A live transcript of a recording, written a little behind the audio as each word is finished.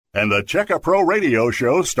And the Check a Pro radio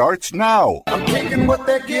show starts now. I'm taking what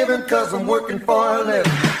they're giving because I'm working for a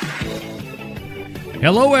living.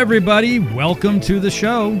 Hello, everybody. Welcome to the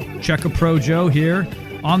show. Check a Pro Joe here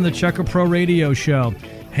on the Check a Pro radio show.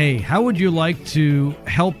 Hey, how would you like to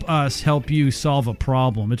help us help you solve a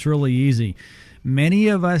problem? It's really easy. Many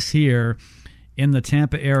of us here in the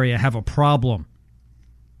Tampa area have a problem.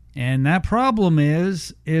 And that problem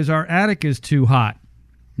is our attic is too hot.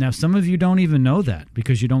 Now, some of you don't even know that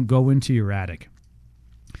because you don't go into your attic.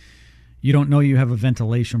 You don't know you have a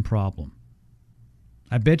ventilation problem.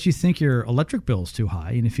 I bet you think your electric bill is too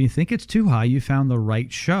high. And if you think it's too high, you found the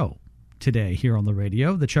right show today here on the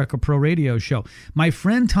radio, the Check a Pro radio show. My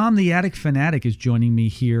friend Tom, the Attic Fanatic, is joining me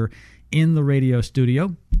here in the radio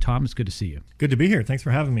studio. Tom, it's good to see you. Good to be here. Thanks for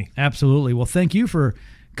having me. Absolutely. Well, thank you for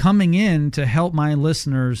coming in to help my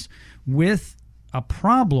listeners with a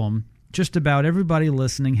problem just about everybody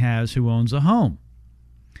listening has who owns a home.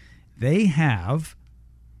 They have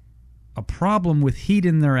a problem with heat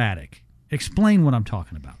in their attic. Explain what I'm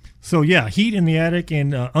talking about. So, yeah, heat in the attic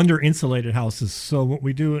and under-insulated houses. So what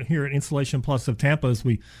we do here at Insulation Plus of Tampa is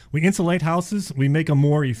we insulate houses. We make them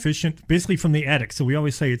more efficient, basically from the attic. So we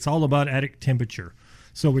always say it's all about attic temperature.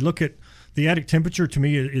 So we look at the attic temperature, to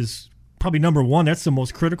me, is probably number one. That's the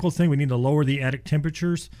most critical thing. We need to lower the attic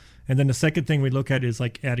temperatures. And then the second thing we look at is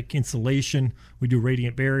like attic insulation. We do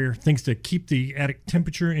radiant barrier, things to keep the attic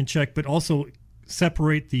temperature in check, but also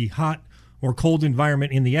separate the hot or cold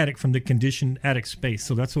environment in the attic from the conditioned attic space.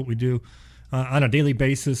 So that's what we do on a daily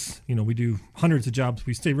basis. You know, we do hundreds of jobs.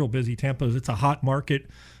 We stay real busy. Tampa, it's a hot market.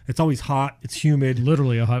 It's always hot. It's humid.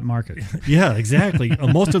 Literally a hot market. Yeah, exactly.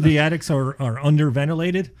 Most of the attics are under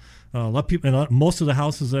ventilated. A lot of people, and most of the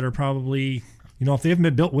houses that are probably, you know, if they haven't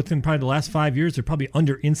been built within probably the last 5 years, they're probably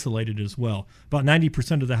under insulated as well. About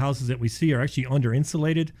 90% of the houses that we see are actually under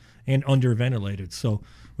insulated and under ventilated. So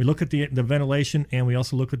we look at the ventilation, and we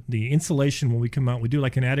also look at the insulation when we come out. We do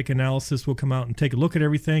like an attic analysis. We'll come out and take a look at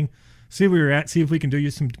everything, see where you're at, see if we can do you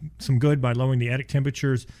some good by lowering the attic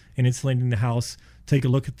temperatures and insulating the house. Take a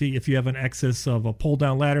look at if you have an excess of a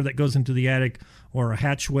pull-down ladder that goes into the attic or a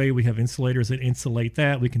hatchway. We have insulators that insulate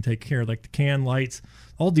that. We can take care of like the can lights,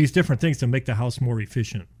 all these different things to make the house more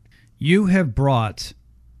efficient. You have brought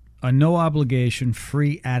a no-obligation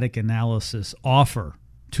free attic analysis offer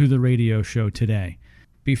to the radio show today.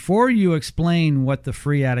 Before you explain what the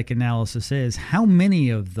free attic analysis is, how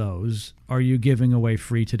many of those are you giving away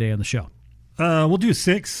free today on the show? We'll do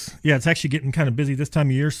 6. Yeah, it's actually getting kind of busy this time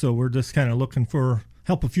of year, so we're just kind of looking for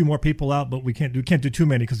help a few more people out, but we can't do too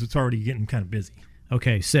many because it's already getting kind of busy.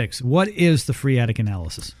 Okay, 6. What is the free attic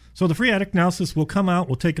analysis? So the free attic analysis will come out.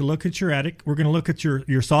 We'll take a look at your attic. We're going to look at your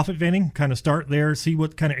soffit venting, kind of start there, see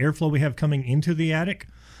what kind of airflow we have coming into the attic.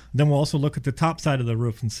 Then we'll also look at the top side of the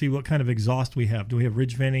roof and see what kind of exhaust we have. Do we have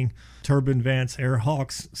ridge venting, turbine vents, air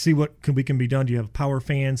hawks? See what can be done. Do you have power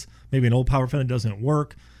fans? Maybe an old power fan that doesn't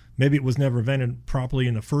work. Maybe it was never vented properly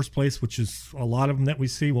in the first place, which is a lot of them that we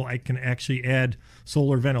see. Well, I can actually add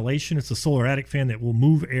solar ventilation. It's a solar attic fan that will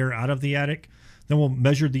move air out of the attic. Then we'll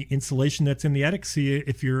measure the insulation that's in the attic. See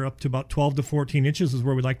if you're up to about 12 to 14 inches is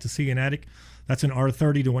where we like to see an attic. That's an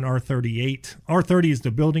R30 to an R38. R30 is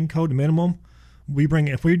the building code minimum.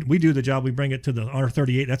 If we do the job, we bring it to the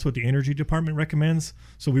R38. That's what the energy department recommends.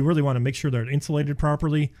 So we really want to make sure they're insulated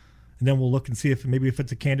properly. And then we'll look and see if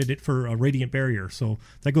it's a candidate for a radiant barrier. So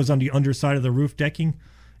that goes on the underside of the roof decking.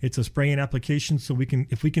 It's a spraying application. So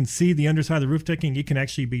if we can see the underside of the roof decking, it can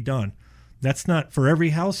actually be done. That's not for every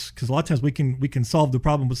house, because a lot of times we can solve the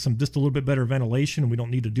problem with just a little bit better ventilation, and we don't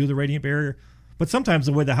need to do the radiant barrier. But sometimes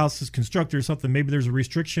the way the house is constructed or something, maybe there's a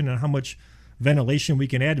restriction on how much ventilation we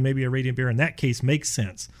can add, and maybe a radiant barrier in that case makes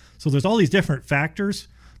sense. So there's all these different factors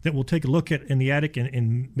that we'll take a look at in the attic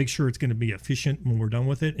and make sure it's going to be efficient when we're done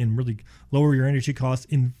with it and really lower your energy costs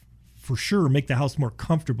and for sure make the house more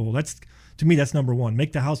comfortable. To me, that's number one.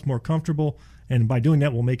 Make the house more comfortable, and by doing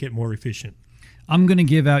that, we'll make it more efficient. I'm going to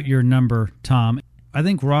give out your number, Tom. I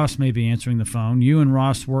think Ross may be answering the phone. You and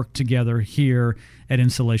Ross work together here at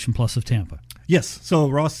Insulation Plus of Tampa. Yes. So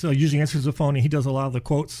Ross usually answers the phone, and he does a lot of the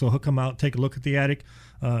quotes. So he'll come out, take a look at the attic.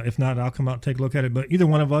 If not, I'll come out and take a look at it. But either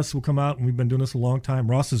one of us will come out, and we've been doing this a long time.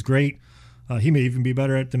 Ross is great. He may even be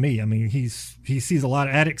better at it than me. I mean, he sees a lot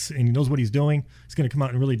of attics, and he knows what he's doing. He's going to come out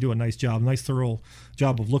and really do a nice thorough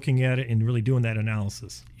job of looking at it and really doing that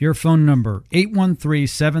analysis. Your phone number,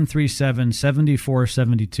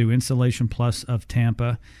 813-737-7472, Insulation Plus of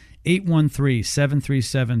Tampa,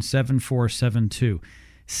 813-737-7472.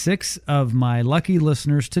 6 of my lucky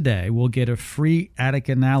listeners today will get a free attic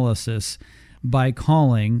analysis by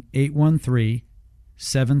calling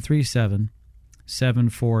 813-737-7472.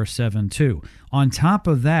 7472. On top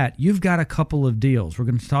of that, you've got a couple of deals. We're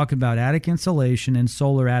going to talk about attic insulation and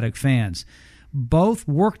solar attic fans. Both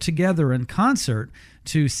work together in concert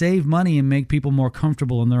to save money and make people more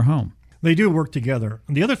comfortable in their home. They do work together.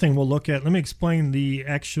 And the other thing we'll look at, let me explain the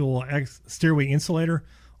actual stairway insulator,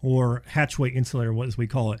 or hatchway insulator, as we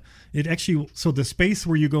call it. It actually, so the space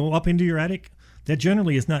where you go up into your attic, that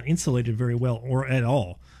generally is not insulated very well or at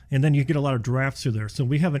all. And then you get a lot of drafts through there. So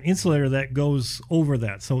we have an insulator that goes over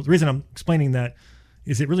that. So the reason I'm explaining that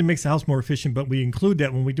is it really makes the house more efficient, but we include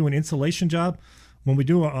that when we do an insulation job. When we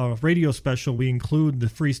do a radio special, we include the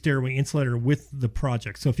free stairway insulator with the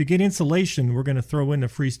project. So if you get insulation, we're going to throw in the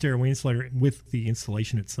free stairway insulator with the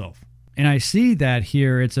installation itself. And I see that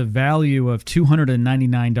here. It's a value of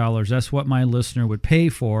 $299. That's what my listener would pay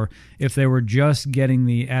for if they were just getting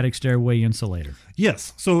the attic stairway insulator.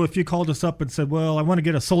 Yes. So if you called us up and said, well, I want to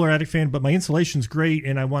get a solar attic fan, but my insulation's great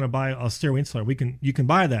and I want to buy a stairway insulator, you can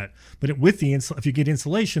buy that. But with if you get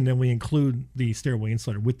insulation, then we include the stairway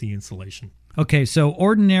insulator with the insulation. Okay, so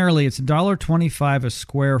ordinarily it's $1.25 a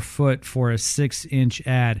square foot for a 6-inch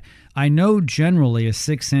ad. I know generally a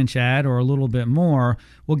 6-inch ad or a little bit more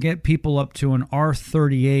will get people up to an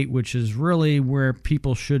R38, which is really where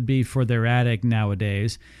people should be for their attic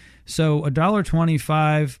nowadays. So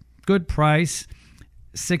 $1.25, good price,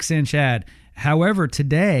 6-inch ad. However,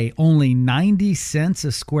 today, only 90 cents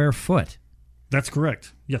a square foot. That's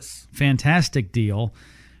correct, yes. Fantastic deal.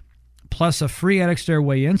 Plus a free attic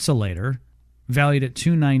stairway insulator, valued at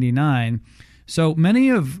 $299. So many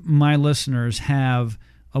of my listeners have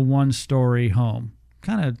a one-story home.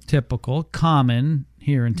 Kind of typical, common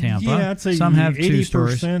here in Tampa. Yeah, I'd say some have 2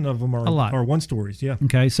 stories. 80% of them are one-stories, yeah.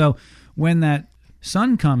 Okay, so when that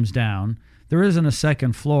sun comes down, there isn't a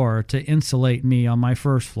second floor to insulate me on my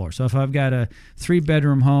first floor. So if I've got a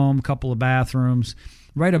 3-bedroom home, couple of bathrooms,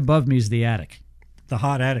 right above me is the attic. The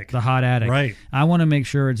hot attic. The hot attic. Right. I want to make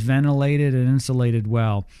sure it's ventilated and insulated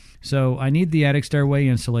well. So I need the attic stairway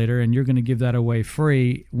insulator, and you're going to give that away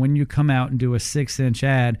free when you come out and do a 6-inch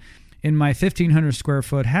ad. In my 1,500 square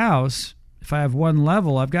foot house, if I have one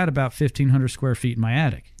level, I've got about 1,500 square feet in my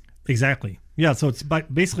attic. Exactly. Yeah, so it's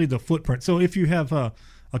basically the footprint. So if you have a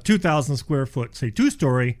 2,000 square foot, say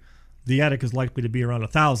 2-story, the attic is likely to be around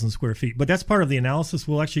 1,000 square feet. But that's part of the analysis.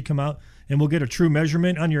 We'll actually come out and we'll get a true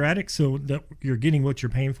measurement on your attic so that you're getting what you're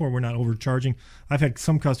paying for. We're not overcharging. I've had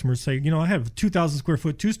some customers say, I have a 2,000 square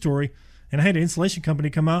foot 2-story, and I had an insulation company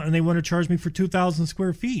come out and they want to charge me for 2,000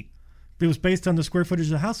 square feet. It was based on the square footage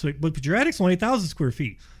of the house, but your attic's only 1,000 square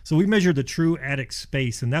feet. So we measure the true attic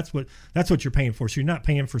space, and that's what you're paying for. So you're not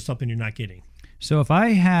paying for something you're not getting. So if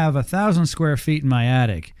I have 1,000 square feet in my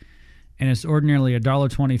attic, and it's ordinarily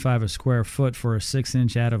 $1.25 a square foot for a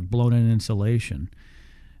 6-inch ad of blown-in insulation,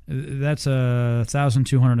 that's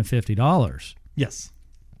 $1,250. Yes.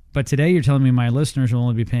 But today you're telling me my listeners will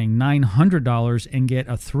only be paying $900 and get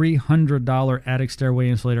a $300 attic stairway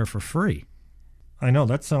insulator for free. I know,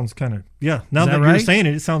 that sounds kind of, yeah. Now that right? you're saying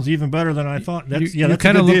it, it sounds even better than I thought. You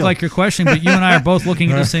kind of look like you're questioning, but you and I are both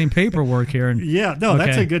looking at the same paperwork here. And, yeah, no, okay.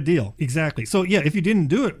 That's a good deal. Exactly. So, yeah, if you didn't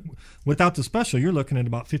do it without the special, you're looking at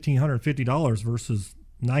about $1,550 versus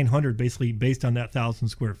 $900 basically based on that 1,000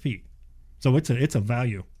 square feet. So it's a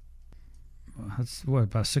value. That's what,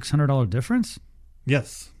 about $600 difference?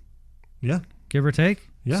 Yes. Yeah. Give or take?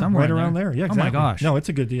 Yeah, somewhere right around there. Yeah, exactly. Oh, my gosh. No, it's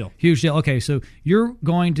a good deal. Huge deal. Okay, so you're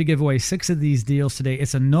going to give away 6 of these deals today.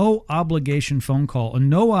 It's a no-obligation phone call, a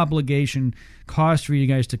no-obligation cost for you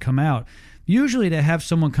guys to come out. Usually to have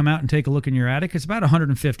someone come out and take a look in your attic, it's about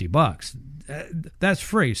 $150. That's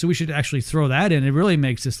free, so we should actually throw that in. It really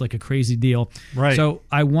makes this like a crazy deal. Right. So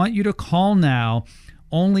I want you to call now.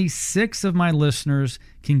 Only 6 of my listeners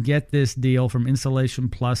can get this deal from Insulation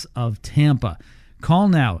Plus of Tampa. Call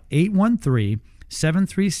now,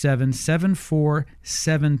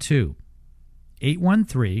 813-737-7472.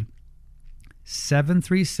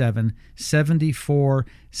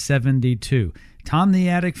 813-737-7472. Tom the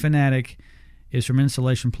Attic Fanatic is from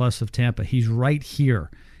Insulation Plus of Tampa. He's right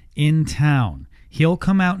here in town. He'll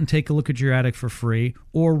come out and take a look at your attic for free,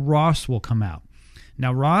 or Ross will come out.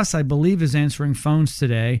 Now, Ross, I believe, is answering phones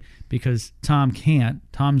today because Tom can't.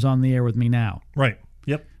 Tom's on the air with me now. Right.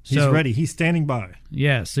 Yep. He's ready. He's standing by.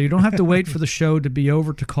 Yeah, so you don't have to wait for the show to be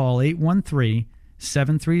over to call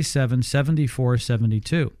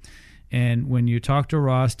 813-737-7472. And when you talk to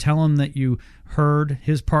Ross, tell him that you heard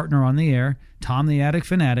his partner on the air, Tom the Attic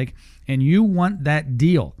Fanatic, and you want that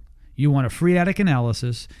deal. You want a free attic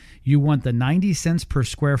analysis. You want the 90 cents per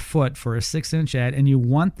square foot for a 6-inch ad, and you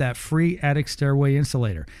want that free attic stairway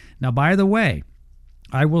insulator. Now, by the way,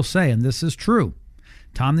 I will say, and this is true,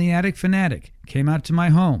 Tom the Attic Fanatic came out to my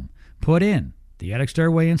home, put in the attic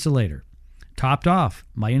stairway insulator, topped off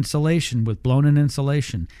my insulation with blown-in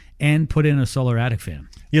insulation, and put in a solar attic fan.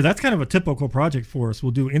 Yeah, that's kind of a typical project for us.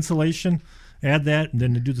 We'll do insulation, add that, and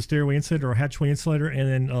then do the stairway insulator or hatchway insulator,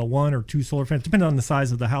 and then 1 or 2 solar fans, depending on the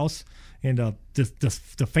size of the house. And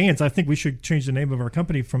the fans, I think we should change the name of our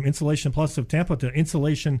company from Insulation Plus of Tampa to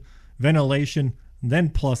Insulation, Ventilation, then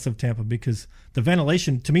Plus of Tampa, because the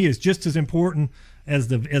ventilation, to me, is just as important as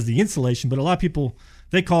the insulation. But a lot of people,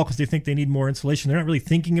 they call because they think they need more insulation. They're not really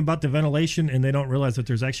thinking about the ventilation, and they don't realize that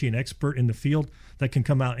there's actually an expert in the field that can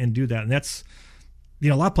come out and do that. And that's,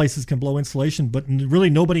 a lot of places can blow insulation, but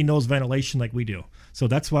really nobody knows ventilation like we do. So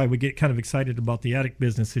that's why we get kind of excited about the attic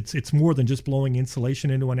business. It's more than just blowing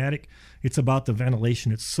insulation into an attic. It's about the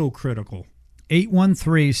ventilation. It's so critical.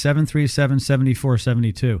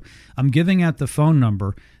 813-737-7472. I'm giving out the phone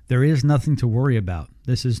number. There is nothing to worry about.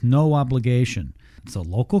 This is no obligation. It's a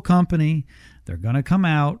local company. They're going to come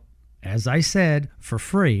out, as I said, for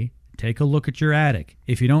free. Take a look at your attic.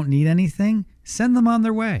 If you don't need anything, send them on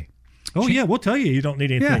their way. Oh, yeah, we'll tell you don't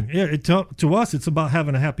need anything. Yeah, to us, it's about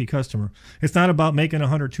having a happy customer. It's not about making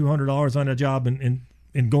 $100, $200 on a job and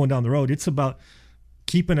going down the road. It's about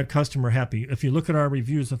keeping a customer happy. If you look at our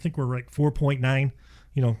reviews, I think we're like 4.9.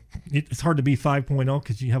 It's hard to be 5.0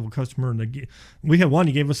 because you have a customer. We had one,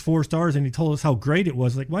 he gave us 4 stars, and he told us how great it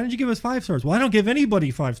was. Like, why didn't you give us 5 stars? Well, I don't give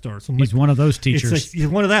anybody 5 stars. He's one of those teachers. He's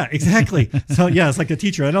one of that, exactly. So, yeah, it's like a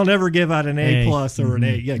teacher. I don't ever give out an A+ or an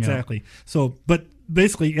A. Yeah, exactly. Yeah. So, but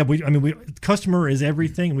basically, customer is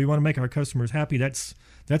everything. We want to make our customers happy. That's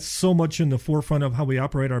so much in the forefront of how we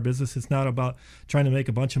operate our business. It's not about trying to make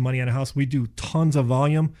a bunch of money on a house. We do tons of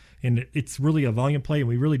volume, and it's really a volume play, and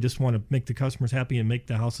we really just want to make the customers happy and make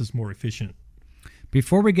the houses more efficient.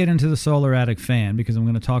 Before we get into the solar attic fan, because I'm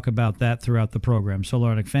going to talk about that throughout the program,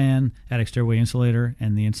 solar attic fan, attic stairway insulator,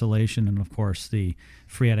 and the insulation, and, of course, the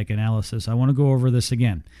free attic analysis, I want to go over this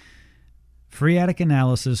again. Free attic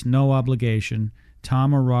analysis, no obligation.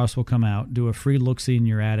 Tom or Ross will come out, do a free look-see in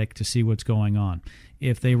your attic to see what's going on.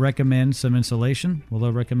 If they recommend some insulation, well,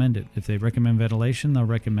 they'll recommend it. If they recommend ventilation, they'll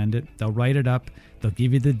recommend it. They'll write it up. They'll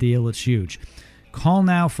give you the deal. It's huge. Call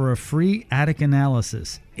now for a free attic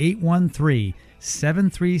analysis,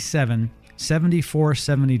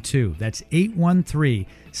 813-737-7472. That's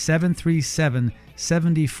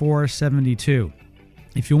 813-737-7472.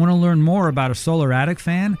 If you want to learn more about a solar attic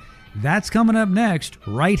fan, that's coming up next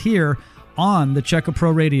right here on the Check a Pro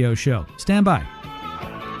Radio Show. Stand by.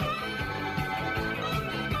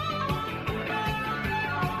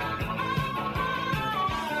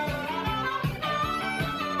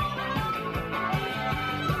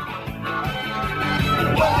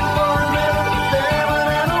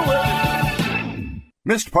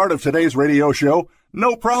 Missed part of today's radio show?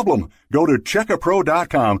 No problem. Go to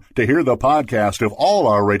checkapro.com to hear the podcast of all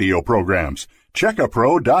our radio programs.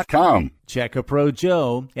 Checkapro.com. Check-A-Pro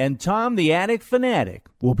Joe and Tom the Attic Fanatic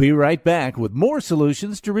will be right back with more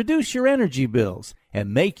solutions to reduce your energy bills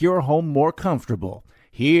and make your home more comfortable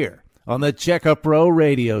here on the Check-A-Pro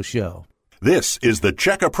Radio Show. This is the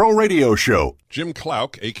Check a Pro Radio Show. Jim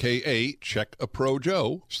Clouk, a.k.a. Check-A-Pro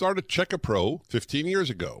Joe, started Check-A-Pro 15 years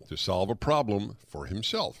ago to solve a problem for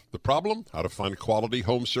himself. The problem? How to find a quality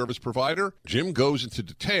home service provider? Jim goes into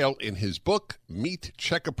detail in his book, Meet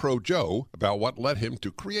Check-A-Pro Joe, about what led him to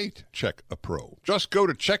create Check-A-Pro. Just go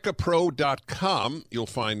to checkapro.com. You'll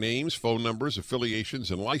find names, phone numbers,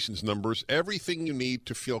 affiliations, and license numbers, everything you need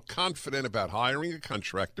to feel confident about hiring a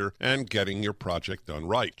contractor and getting your project done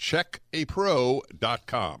right.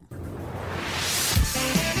 Checkapro.com.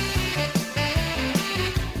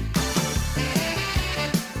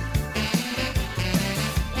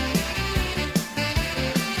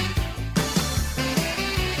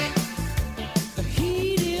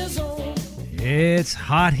 It's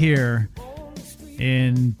hot here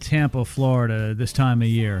in Tampa, Florida this time of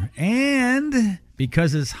year. And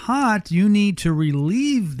because it's hot, you need to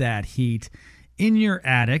relieve that heat in your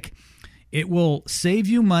attic. It will save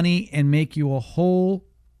you money and make you a whole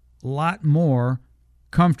lot more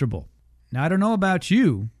comfortable. Now, I don't know about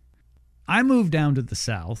you. I moved down to the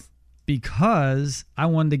south because I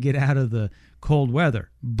wanted to get out of the cold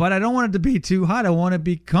weather. But I don't want it to be too hot. I want to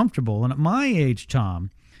be comfortable. And at my age,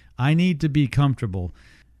 Tom, I need to be comfortable.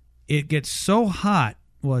 It gets so hot,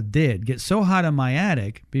 well, it did get so hot in my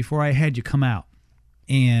attic before I had you come out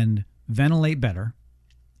and ventilate better,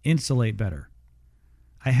 insulate better.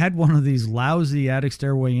 I had one of these lousy attic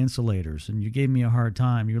stairway insulators, and you gave me a hard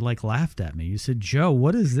time. You laughed at me. You said, Joe,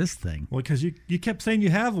 what is this thing? Well, because you kept saying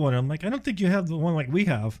you have one. I'm like, I don't think you have the one like we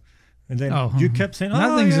have. And then you kept saying,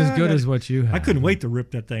 nothing's as good as what you have. I couldn't wait to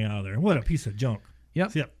rip that thing out of there. What a piece of junk.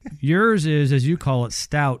 Yep. Yours is, as you call it,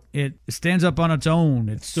 stout. It stands up on its own.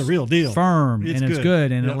 It's the real deal. Firm, and it's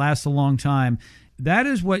good, and Yep. it lasts a long time. That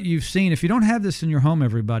is what you've seen. If you don't have this in your home,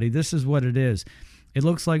 everybody, this is what it is. It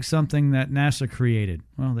looks like something that NASA created.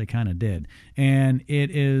 Well, they kind of did. And it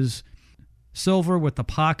is silver with the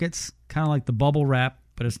pockets, kind of like the bubble wrap,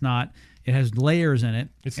 but it's not. It has layers in it.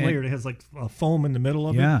 It's layered. It has like a foam in the middle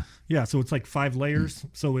of it. Yeah, so it's like 5 layers.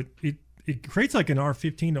 So it creates like an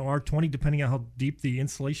R15 to R20, depending on how deep the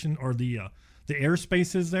insulation or the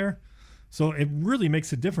airspace is there. So it really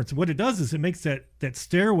makes a difference. What it does is it makes that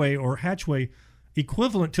stairway or hatchway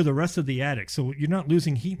equivalent to the rest of the attic. So you're not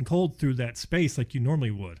losing heat and cold through that space like you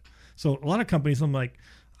normally would. So a lot of companies, I'm like,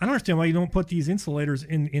 I don't understand why you don't put these insulators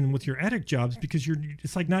in with your attic jobs, because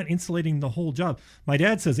it's like not insulating the whole job. My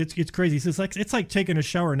dad says it's crazy. He says it's like taking a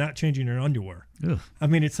shower and not changing your underwear. Ugh. I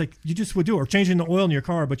mean, it's like you just would do it, or changing the oil in your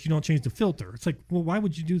car, but you don't change the filter. It's like, well, why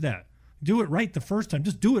would you do that? Do it right the first time.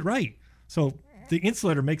 Just do it right. So the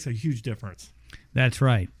insulator makes a huge difference. That's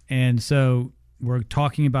right. And so we're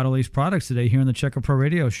talking about all these products today here on the Checker Pro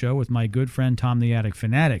Radio Show with my good friend Tom the Attic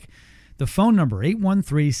Fanatic. The phone number,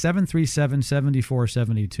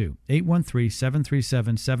 813-737-7472.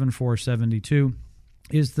 813-737-7472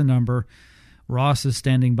 is the number. Ross is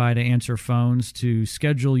standing by to answer phones to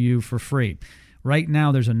schedule you for free. Right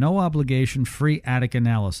now, there's a no-obligation free attic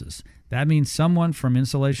analysis. That means someone from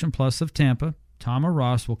Insulation Plus of Tampa, Tom or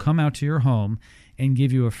Ross, will come out to your home and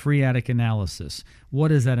give you a free attic analysis. What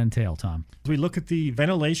does that entail, Tom? We look at the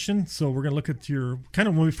ventilation. So we're going to look at your, kind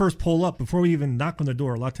of when we first pull up, before we even knock on the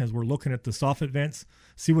door, a lot of times we're looking at the soffit vents,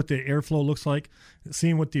 see what the airflow looks like,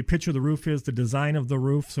 seeing what the picture of the roof is, the design of the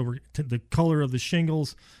roof, so we're the color of the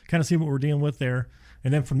shingles, kind of see what we're dealing with there.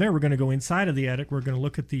 And then from there, we're going to go inside of the attic. We're going to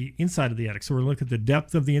look at the inside of the attic. So we're going to look at the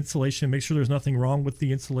depth of the insulation, make sure there's nothing wrong with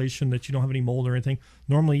the insulation, that you don't have any mold or anything.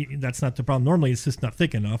 Normally, that's not the problem. Normally, it's just not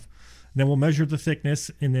thick enough. And then we'll measure the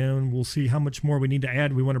thickness, and then we'll see how much more we need to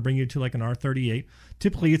add. We want to bring you to like an R38.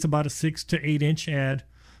 Typically, it's about a 6 to 8 inch add,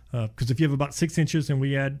 because if you have about 6 inches and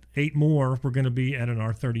we add 8 more, we're going to be at an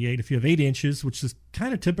R38. If you have 8 inches, which is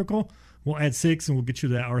kind of typical, we'll add 6 and we'll get you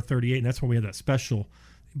to that R38, and that's why we have that special.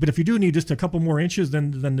 But if you do need just a couple more inches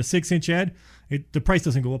than the 6 inch add, the price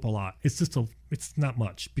doesn't go up a lot. It's just it's not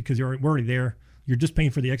much, because we're already there. You're just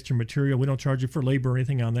paying for the extra material. We don't charge you for labor or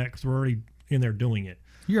anything on that, because we're already in there doing it.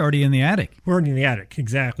 You're already in the attic. We're already in the attic,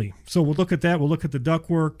 exactly. So we'll look at that. We'll look at the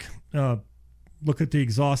ductwork, look at the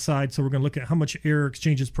exhaust side. So we're going to look at how much air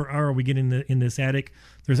exchanges per hour we get in this attic.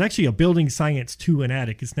 There's actually a building science to an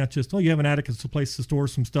attic. It's not just, you have an attic, it's a place to store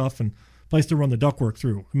some stuff and a place to run the ductwork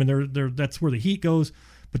through. I mean, that's where the heat goes.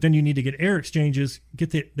 But then you need to get air exchanges,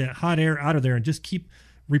 get that hot air out of there, and just keep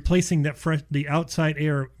replacing the outside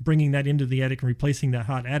air, bringing that into the attic and replacing that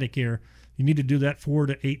hot attic air. You need to do that 4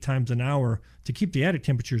 to 8 times an hour to keep the attic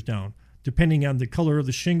temperatures down, depending on the color of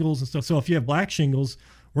the shingles and stuff. So if you have black shingles,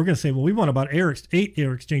 we're going to say, well, we want about 8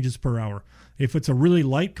 air exchanges per hour. If it's a really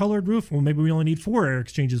light colored roof, well, maybe we only need 4 air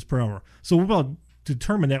exchanges per hour. So we'll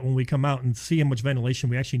determine that when we come out and see how much ventilation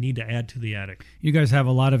we actually need to add to the attic. You guys have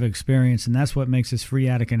a lot of experience, and that's what makes this free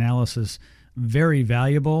attic analysis very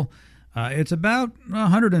valuable. It's about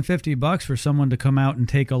 $150 for someone to come out and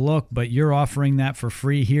take a look, but you're offering that for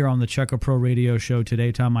free here on the Checker Pro Radio Show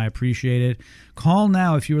today, Tom. I appreciate it. Call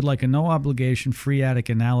now if you would like a no-obligation free attic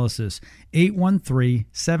analysis,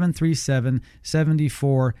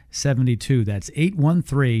 813-737-7472. That's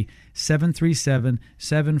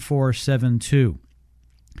 813-737-7472.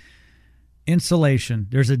 Insulation,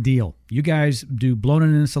 there's a deal. You guys do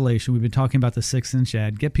blown-in insulation. We've been talking about the 6-inch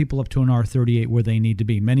ad. Get people up to an R38 where they need to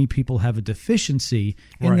be. Many people have a deficiency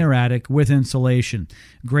in their attic with insulation.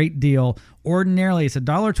 Great deal. Ordinarily, it's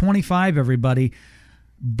 $1.25, everybody.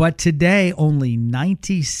 But today, only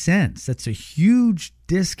 90 cents. That's a huge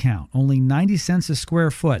discount. Only 90 cents a square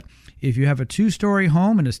foot. If you have a 2-story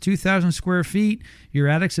home and it's 2,000 square feet, your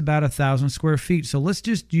attic's about 1,000 square feet. So let's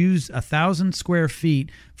just use 1,000 square feet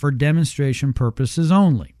for demonstration purposes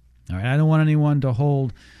only. All right, I don't want anyone to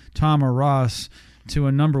hold Tom or Ross to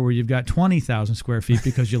a number where you've got 20,000 square feet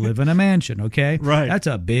because you live in a mansion, okay? Right. That's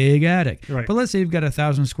a big attic. Right. But let's say you've got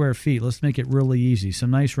 1,000 square feet. Let's make it really easy. Some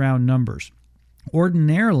nice round numbers.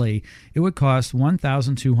 Ordinarily, it would cost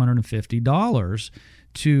 $1,250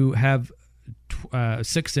 to have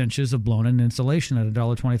 6 inches of blown-in insulation at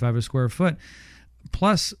 $1.25 a square foot,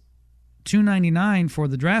 plus $2.99 for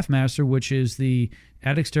the DraftMaster, which is the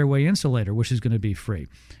attic stairway insulator, which is going to be free.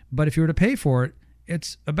 But if you were to pay for it,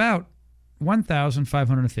 it's about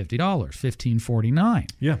 $1,550, $1,549.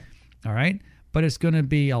 Yeah. All right. But it's going to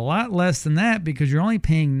be a lot less than that because you're only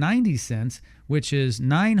paying 90 cents, which is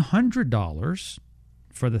 $900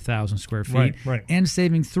 for the 1,000 square feet, right. and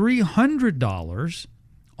saving $300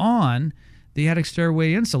 on the attic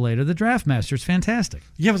stairway insulator, the DraftMaster. Is fantastic.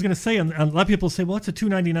 Yeah, I was going to say, a lot of people say, well, it's a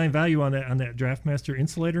 $299 value on that DraftMaster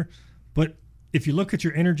insulator. But if you look at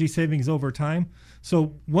your energy savings over time,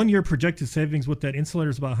 so 1 year projected savings with that insulator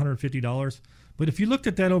is about $150. But if you looked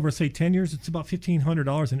at that over, say, 10 years, it's about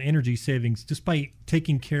 $1,500 in energy savings just by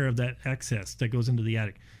taking care of that excess that goes into the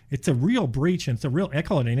attic. It's a real breach, and I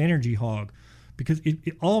call it an energy hog, because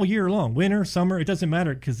it all year long, winter, summer, it doesn't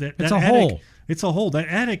matter, because it's a hole. It's a hole. That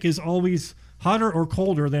attic is always hotter or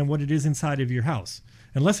colder than what it is inside of your house.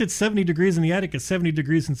 Unless it's 70 degrees in the attic, it's 70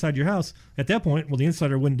 degrees inside your house. At that point, well, the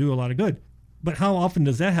insulator wouldn't do a lot of good. But how often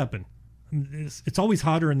does that happen? It's always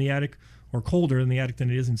hotter in the attic or colder in the attic than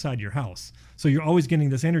it is inside your house. So you're always getting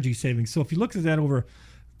this energy savings. So if you look at that over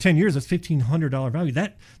 10 years, that's $1,500 value.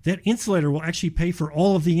 That insulator will actually pay for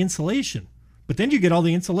all of the insulation. But then you get all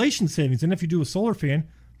the insulation savings. And if you do a solar fan,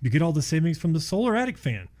 you get all the savings from the solar attic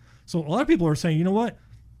fan. So a lot of people are saying, you know what?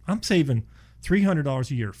 I'm saving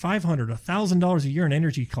 $300 a year, $500, $1,000 a year in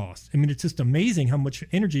energy costs. I mean, it's just amazing how much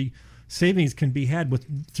energy savings can be had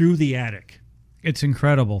through the attic. It's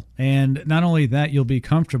incredible. And not only that, you'll be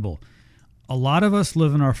comfortable. A lot of us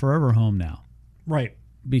live in our forever home now. Right.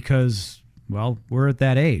 Because, well, we're at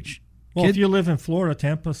that age. Well, if you live in Florida,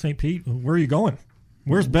 Tampa, St. Pete, where are you going?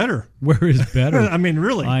 Where's better? Where is better? I mean,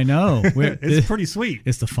 really. I know. It's pretty sweet.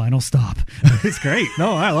 It's the final stop. It's great.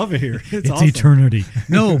 No, I love it here. It's awesome. Eternity.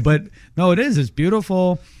 No, it is. It's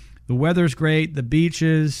beautiful. The weather's great. The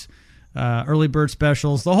beaches, early bird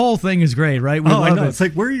specials. The whole thing is great, right? I know. It's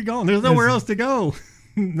like, where are you going? There's nowhere else to go.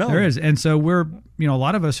 No. There is. And so a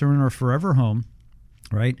lot of us are in our forever home,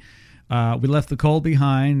 right? We left the cold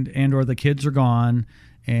behind, and or the kids are gone.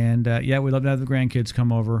 And, we love to have the grandkids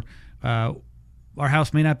come over. Our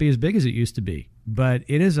house may not be as big as it used to be, but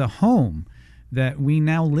it is a home that we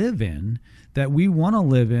now live in, that we want to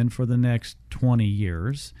live in for the next 20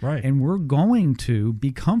 years. Right. And we're going to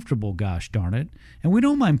be comfortable, gosh darn it. And we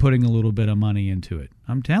don't mind putting a little bit of money into it.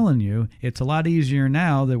 I'm telling you, it's a lot easier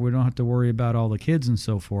now that we don't have to worry about all the kids and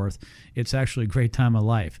so forth. It's actually a great time of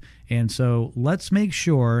life. And so let's make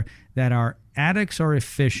sure that our attics are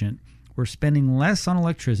efficient. We're spending less on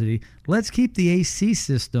electricity. Let's keep the AC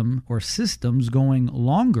system or systems going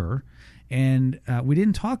longer. And we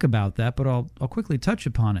didn't talk about that, but I'll quickly touch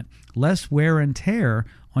upon it. Less wear and tear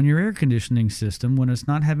on your air conditioning system when it's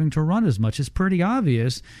not having to run as much. It's pretty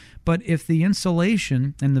obvious. But if the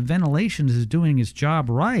insulation and the ventilation is doing its job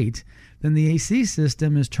right, then the AC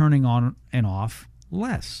system is turning on and off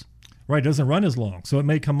less. Right, it doesn't run as long. So it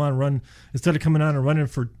may come on and run, instead of coming on and running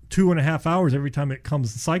for 2.5 hours every time it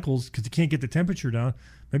comes in cycles because you can't get the temperature down,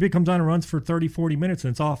 maybe it comes on and runs for 30, 40 minutes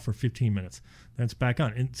and it's off for 15 minutes. Then it's back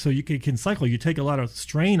on. And so you can cycle. You take a lot of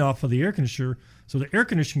strain off of the air conditioner. So the air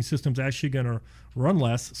conditioning system is actually going to run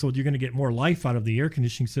less. So you're going to get more life out of the air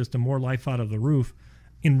conditioning system, more life out of the roof.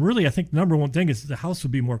 And really, I think the number one thing is the house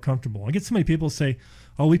would be more comfortable. I get so many people say,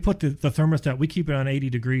 oh, we put the thermostat, we keep it on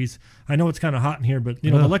 80 degrees. I know it's kind of hot in here, but the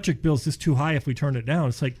electric bill is just too high if we turn it down.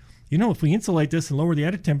 It's like, if we insulate this and lower the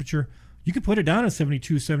attic temperature, you can put it down at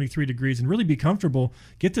 72, 73 degrees and really be comfortable,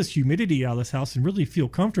 get this humidity out of this house and really feel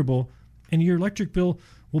comfortable. And your electric bill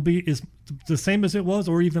will be the same as it was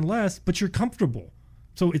or even less, but you're comfortable.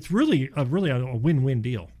 So it's really a win-win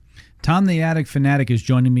deal. Tom the Attic Fanatic is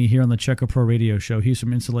joining me here on the Check Pro Radio Show. He's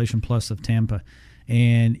from Insulation Plus of Tampa,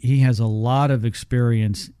 and he has a lot of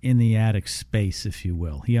experience in the attic space, if you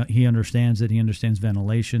will. He understands it. He understands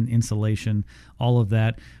ventilation, insulation, all of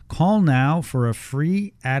that. Call now for a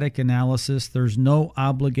free attic analysis. There's no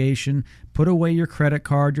obligation. Put away your credit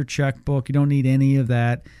card, your checkbook. You don't need any of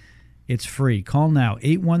that. It's free. Call now,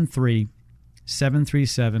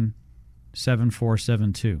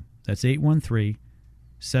 813-737-7472. That's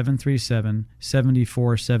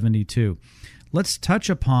 813-737-7472. Let's touch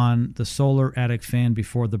upon the solar attic fan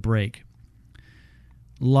before the break.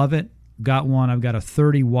 Love it. Got one. I've got a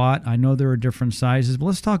 30-watt. I know there are different sizes, but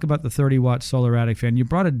let's talk about the 30-watt solar attic fan. You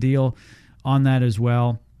brought a deal on that as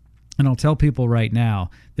well, and I'll tell people right now,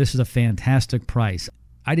 this is a fantastic price.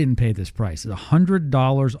 I didn't pay this price. It's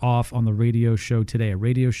 $100 off on the radio show today, a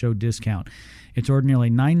radio show discount. It's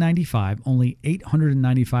ordinarily $995, only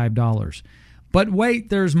 $895. But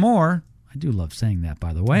wait, there's more. I do love saying that,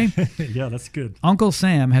 by the way. Yeah, that's good. Uncle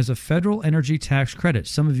Sam has a federal energy tax credit.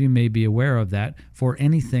 Some of you may be aware of that for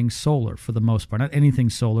anything solar, for the most part. Not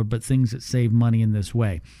anything solar, but things that save money in this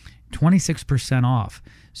way. 26% off.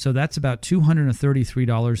 So that's about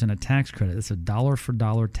 $233 in a tax credit. That's a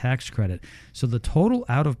dollar-for-dollar tax credit. So the total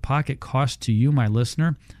out-of-pocket cost to you, my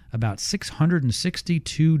listener, about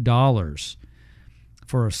 $662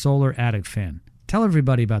 for a solar attic fan. Tell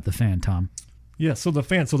everybody about the fan, Tom. Yeah, so the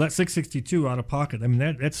fan, so that $662 out of pocket, I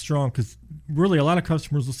mean, that's strong because really a lot of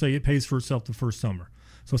customers will say it pays for itself the first summer.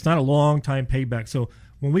 So it's not a long time payback. So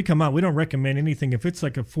when we come out, we don't recommend anything. If it's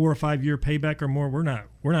like a 4 or 5 year payback or more, we're not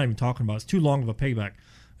even talking about it. It's too long of a payback.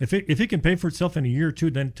 If it can pay for itself in a year or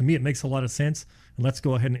two, then to me it makes a lot of sense. And let's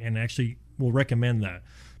go ahead and actually we'll recommend that.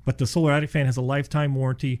 But the Solar Attic fan has a lifetime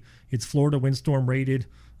warranty. It's Florida windstorm rated.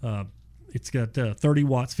 It's got 30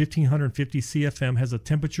 watts, 1,550 CFM, has a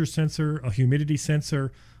temperature sensor, a humidity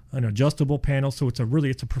sensor, an adjustable panel. So it's a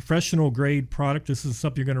professional grade product. This is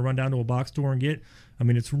something you're going to run down to a box store and get. I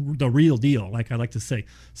mean, it's the real deal, like I like to say.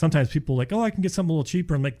 Sometimes people are like, oh, I can get something a little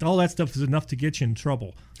cheaper. And like, all that stuff is enough to get you in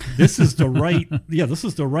trouble. This is the right, this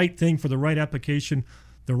is the right thing for the right application,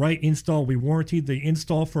 the right install. We warranty the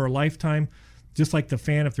install for a lifetime. Just like the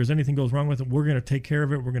fan, if there's anything goes wrong with it, we're going to take care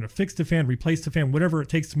of it. We're going to fix the fan, replace the fan, whatever it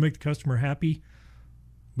takes to make the customer happy.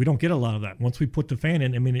 We don't get a lot of that. Once we put the fan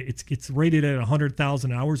in, I mean, it's rated at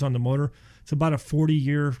 100,000 hours on the motor. It's about a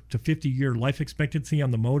 40-year to 50-year life expectancy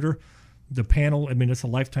on the motor. The panel, I mean, it's a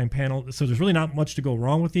lifetime panel. So there's really not much to go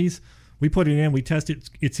wrong with these. We put it in, we test it,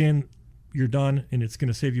 it's in, you're done, and it's going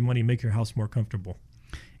to save you money and make your house more comfortable.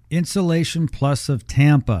 Insulation Plus of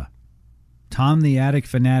Tampa. Tom the Attic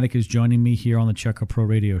Fanatic is joining me here on the Check A Pro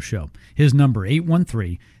Radio Show. His number,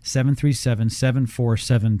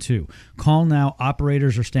 813-737-7472. Call now.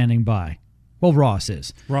 Operators are standing by. Well, Ross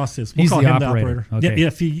is. We'll he's call the him operator. The operator. Okay. Yeah,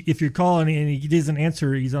 if you're calling and he doesn't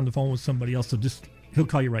answer, he's on the phone with somebody else, so he'll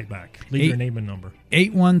call you right back. Leave your name and number.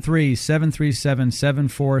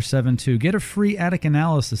 813-737-7472. Get a free attic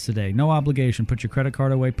analysis today. No obligation. Put your credit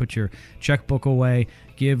card away. Put your checkbook away.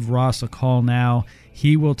 Give Ross a call now.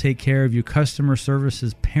 He will take care of you. Customer service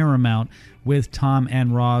is paramount with Tom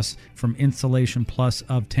and Ross from Insulation Plus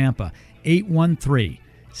of Tampa.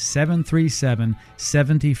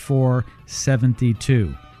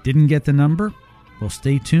 813-737-7472. Didn't get the number? Well,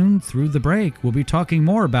 stay tuned through the break. We'll be talking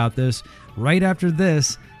more about this right after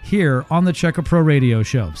this here on the Check A Pro Radio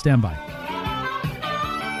Show. Stand by.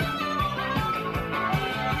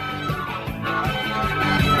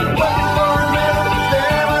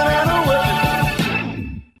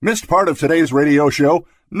 Missed part of today's radio show?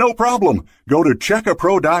 No problem. Go to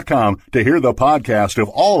checkapro.com to hear the podcast of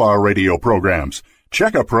all our radio programs.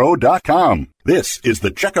 Checkapro.com. This is the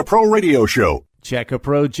Check A Pro Radio Show. Check A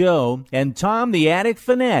Pro Joe and Tom the Attic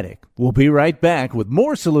Fanatic will be right back with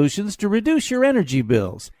more solutions to reduce your energy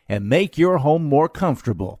bills and make your home more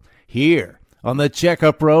comfortable here on the Check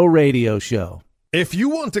A Pro Radio Show. If you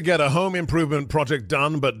want to get a home improvement project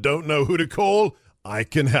done but don't know who to call, I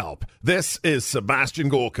can help. This is Sebastian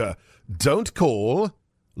Gorka. Don't call.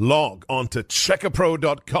 Log on to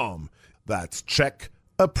checkapro.com. That's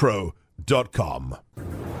checkapro.com.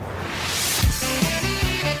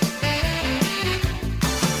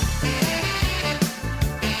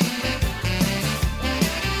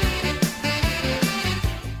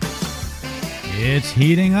 It's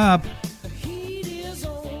heating up.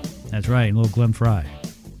 That's right, a little Glenn Fry.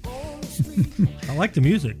 I like the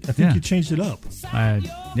music. I think you changed it up.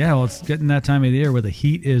 Well, it's getting that time of the year where the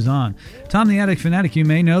heat is on. Tom the Attic Fanatic, you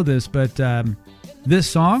may know this, but this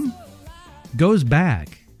song goes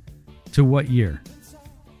back to what year?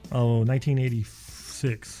 Oh,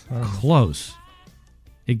 1986. Close.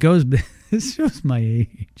 It goes. This shows my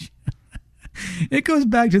age. It goes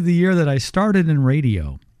back to the year that I started in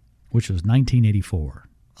radio, which was 1984.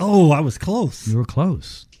 Oh, I was close. You were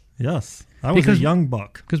close. Yes. I was a young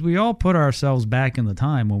buck. Because we all put ourselves back in the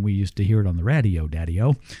time when we used to hear it on the radio,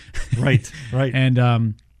 Daddy-O. Right.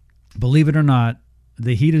 And believe it or not,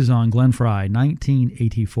 the heat is on. Glenn Fry,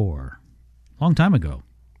 1984. Long time ago.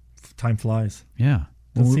 Time flies. Yeah.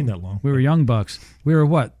 Doesn't seem that long. We were young bucks. We were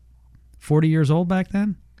what, 40 years old back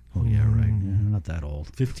then? Oh, yeah, right. Yeah, not that old.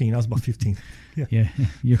 15. I was about 15. Yeah.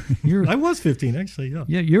 You're I was 15, actually, yeah.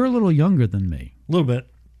 Yeah, you're a little younger than me. A little bit.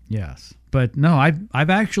 Yes. But no, I've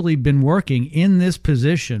actually been working in this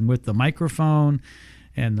position with the microphone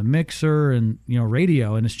and the mixer and,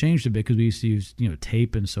 radio, and it's changed a bit because we used to use,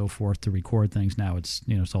 tape and so forth to record things. Now it's,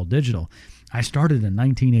 it's all digital. I started in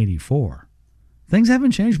 1984. Things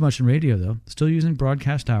haven't changed much in radio, though. Still using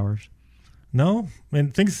broadcast towers. No,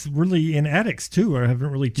 and things really in attics, too,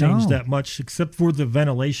 haven't really changed that much except for the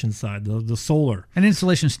ventilation side, the solar. And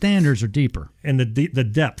insulation standards are deeper. And the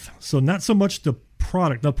depth. So not so much the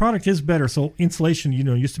product. The product is better. So insulation,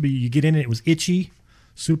 used to be you get in it was itchy,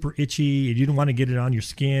 super itchy. You didn't want to get it on your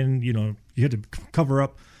skin. You had to cover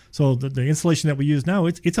up. So the insulation that we use now,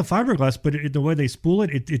 it's a fiberglass, but the way they spool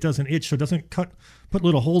it doesn't itch, so it doesn't put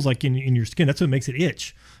little holes like in your skin. That's what makes it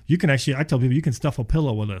itch. You can actually, I tell people, you can stuff a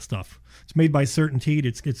pillow with that stuff. It's made by Certainteed.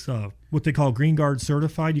 It's what they call Green Guard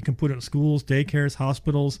certified. You can put it in schools, daycares,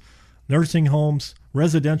 hospitals, nursing homes,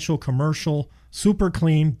 residential, commercial, super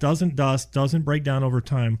clean, doesn't dust, doesn't break down over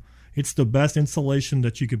time. It's the best insulation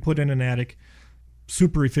that you could put in an attic.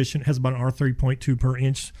 Super efficient, has about an R3.2 per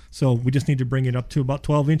inch. So we just need to bring it up to about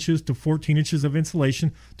 12 inches to 14 inches of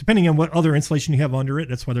insulation, depending on what other insulation you have under it.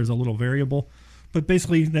 That's why there's a little variable. But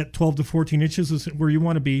basically that 12 to 14 inches is where you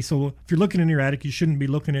want to be. So if you're looking in your attic, you shouldn't be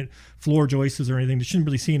looking at floor joists or anything. You shouldn't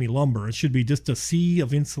really see any lumber. It should be just a sea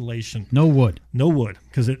of insulation. No wood. No wood,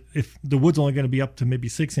 because if the wood's only going to be up to maybe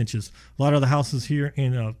 6 inches. A lot of the houses here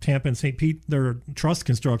in Tampa and St. Pete, they're truss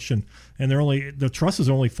construction, and the trusses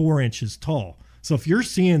are only 4 inches tall. So if you're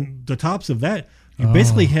seeing the tops of that, you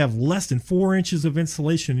basically have less than 4 inches of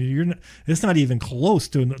insulation. It's not even close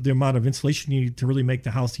to the amount of insulation you need to really make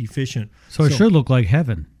the house efficient. So it should look like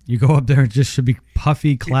heaven. You go up there, it just should be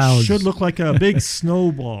puffy clouds. It should look like a big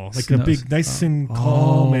snowball, like a big nice and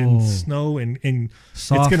calm and snow, and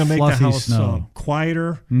soft, it's going to make the house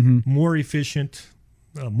quieter, more efficient,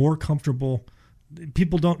 more comfortable.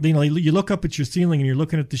 People don't, you look up at your ceiling and you're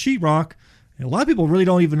looking at the sheetrock, and a lot of people really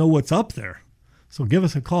don't even know what's up there. So give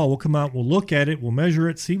us a call. We'll come out, we'll look at it, we'll measure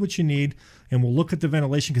it, see what you need, and we'll look at the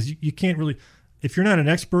ventilation, because you can't really, if you're not an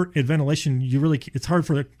expert at ventilation, it's hard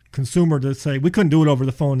for the consumer to say, we couldn't do it over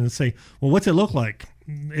the phone and say, well, what's it look like?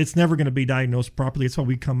 It's never going to be diagnosed properly. It's why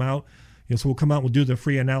we come out. So we'll come out, we'll do the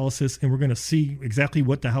free analysis, and we're going to see exactly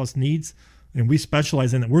what the house needs, and we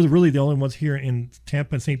specialize in it. We're really the only ones here in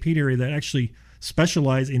Tampa and St. Pete area that actually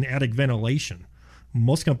specialize in attic ventilation.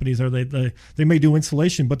 Most companies they may do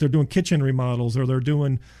insulation, but they're doing kitchen remodels, or they're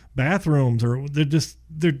doing bathrooms, or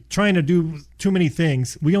they're trying to do too many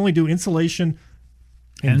things. We only do insulation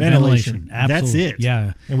and ventilation. That's it.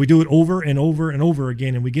 Yeah. And we do it over and over and over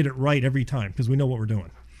again, and we get it right every time because we know what we're doing.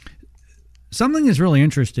 Something that's really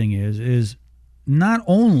interesting is not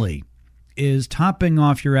only is topping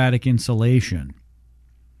off your attic insulation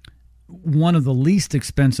one of the least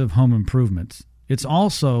expensive home improvements, it's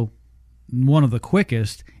also one of the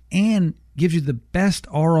quickest and gives you the best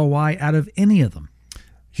ROI out of any of them.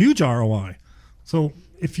 Huge ROI. So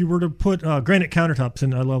if you were to put granite countertops,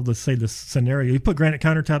 and I love to say this scenario, you put granite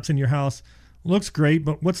countertops in your house, looks great,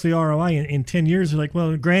 but what's the ROI? In 10 years, you're like,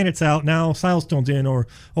 well, granite's out now, silestone's in, or,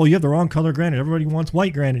 oh, you have the wrong color granite. Everybody wants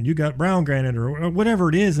white granite. You got brown granite, or whatever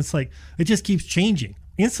it is. It's like, it just keeps changing.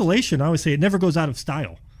 Insulation, I always say, it never goes out of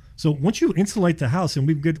style. So once you insulate the house and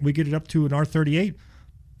we get it up to an R38,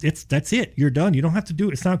 that's it. You're done. You don't have to do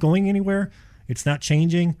it. It's not going anywhere. It's not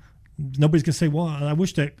changing. Nobody's going to say, well, I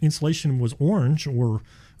wish that insulation was orange or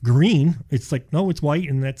green. It's like, no, it's white,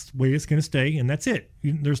 and that's the way it's going to stay, and that's it.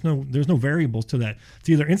 There's no variables to that. It's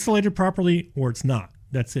either insulated properly or it's not.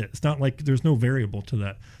 That's it. It's not like there's no variable to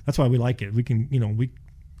that. That's why we like it. We can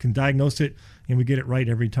diagnose it, and we get it right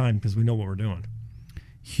every time because we know what we're doing.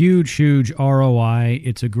 Huge ROI.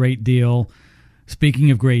 It's a great deal. Speaking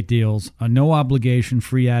of great deals, a no obligation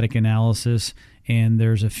free attic analysis, and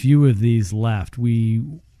there's a few of these left. We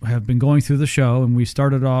have been going through the show, and we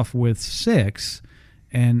started off with 6,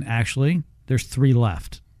 and actually there's 3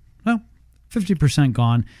 left. Well, 50%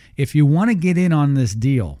 gone. If you want to get in on this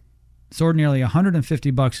deal, it's ordinarily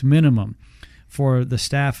 $150 minimum for the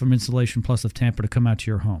staff from Insulation Plus of Tampa to come out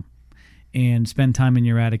to your home and spend time in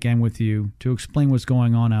your attic and with you to explain what's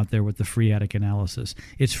going on out there with the free attic analysis.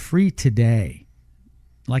 It's free today.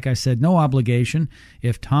 Like I said, no obligation.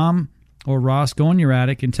 If Tom or Ross go in your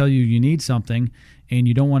attic and tell you need something and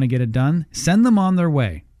you don't want to get it done, send them on their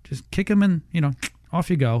way. Just kick them in,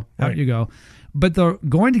 off you go, out you go. But they're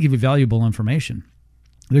going to give you valuable information.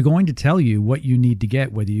 They're going to tell you what you need to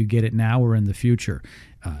get, whether you get it now or in the future.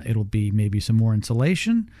 It'll be maybe some more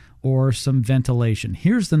insulation or some ventilation.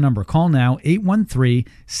 Here's the number. Call now,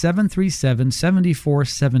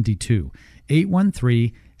 813-737-7472.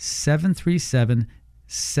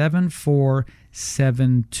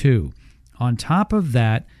 813-737-7472. On top of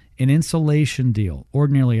that, an insulation deal,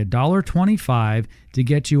 ordinarily $1.25 to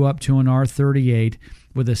get you up to an R38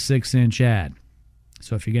 with a 6-inch ad.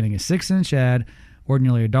 So if you're getting a 6-inch ad,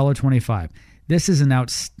 ordinarily $1.25. This is an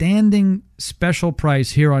outstanding special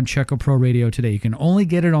price here on Checo Pro Radio today. You can only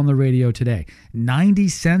get it on the radio today. 90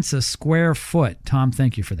 cents a square foot. Tom,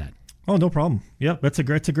 thank you for that. Oh, no problem. Yeah, that's a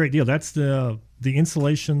great deal. That's the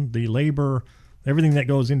insulation, the labor, everything that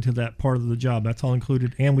goes into that part of the job. That's all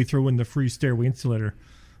included, and we throw in the free stairway insulator,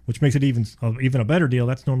 which makes it even a better deal.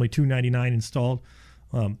 That's normally $299 installed.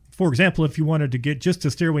 For example, if you wanted to get just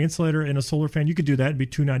a stairway insulator and a solar fan, you could do that. It'd be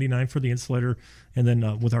 $299 for the insulator, and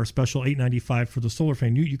then with our special $895 for the solar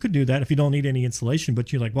fan, you could do that if you don't need any insulation.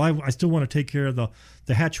 But you're like, well, I still want to take care of the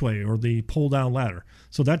hatchway or the pull down ladder,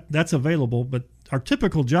 so that's available. But our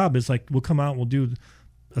typical job is like we'll come out and we'll do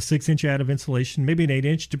a 6-inch add of insulation, maybe an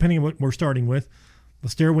 8-inch, depending on what we're starting with, a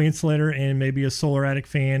stairway insulator and maybe a solar attic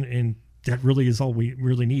fan, and that really is all we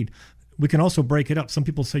really need. We can also break it up. Some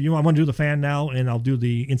people say, I want to do the fan now, and I'll do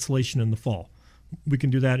the insulation in the fall. We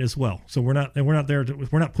can do that as well. So we're not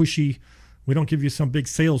pushy. We don't give you some big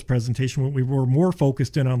sales presentation. We're more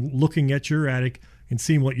focused in on looking at your attic and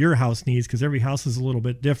seeing what your house needs, because every house is a little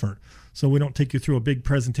bit different. So we don't take you through a big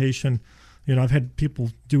presentation. I've had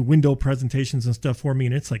people do window presentations and stuff for me,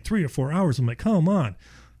 and it's like 3 or 4 hours. I'm like, come on.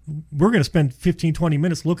 We're going to spend 15, 20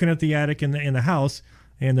 minutes looking at the attic and the house.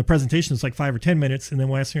 And the presentation is like 5 or 10 minutes, and then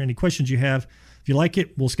we'll answer any questions you have. If you like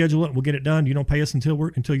it, we'll schedule it. We'll get it done. You don't pay us until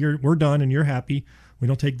we're done and you're happy. We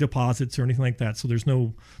don't take deposits or anything like that. So there's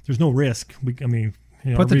no risk. Put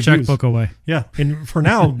the checkbook away. Yeah, and for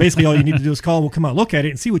now, basically all you need to do is call. We'll come out, look at it,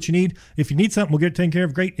 and see what you need. If you need something, we'll get it taken care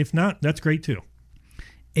of. Great. If not, that's great too.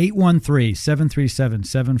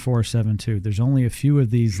 813-737-7472. There's only a few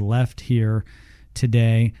of these left here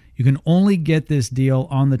today. You can only get this deal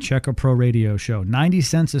on the Check-A Pro radio show. 90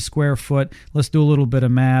 cents a square foot. Let's do a little bit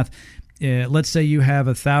of math. Let's say you have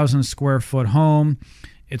 1,000 square foot home.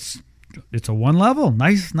 It's a one level.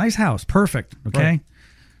 Nice house. Perfect. Okay. Right.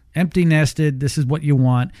 Empty nested. This is what you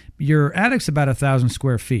want. Your attic's about 1,000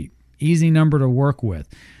 square feet. Easy number to work with.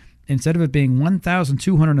 Instead of it being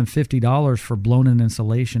 $1,250 for blown-in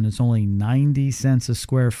insulation, it's only 90 cents a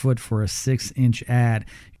square foot for a 6-inch add.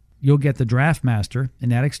 You'll get the DraftMaster,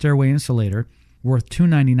 an attic stairway insulator, worth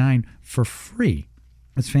 $299 for free.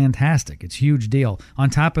 It's fantastic. It's a huge deal.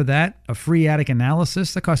 On top of that, a free attic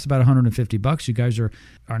analysis that costs about $150. You guys are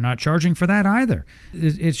not charging for that either.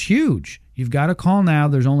 It's huge. You've got to call now.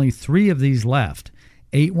 There's only 3 of these left.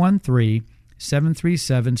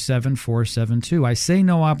 813-737-7472. I say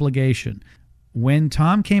no obligation. When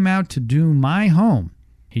Tom came out to do my home,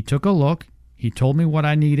 he took a look. He told me what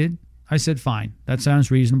I needed. I said, fine, that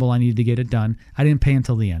sounds reasonable. I need to get it done. I didn't pay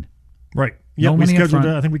until the end. Right. Yeah, we scheduled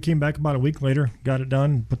it. I think we came back about a week later, got it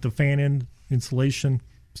done, put the fan in, insulation,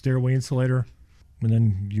 stairway insulator, and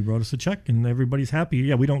then you wrote us a check, and everybody's happy.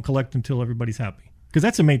 Yeah, we don't collect until everybody's happy. Because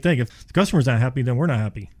that's the main thing. If the customer's not happy, then we're not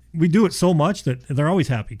happy. We do it so much that they're always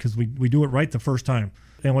happy because we do it right the first time.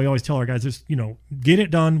 And we always tell our guys, just, get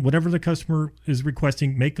it done. Whatever the customer is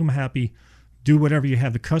requesting, make them happy. Do whatever you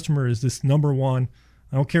have. The customer is this number one.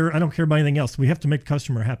 I don't care about anything else. We have to make the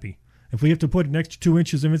customer happy. If we have to put an extra 2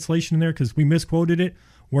 inches of insulation in there because we misquoted it,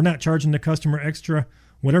 we're not charging the customer extra.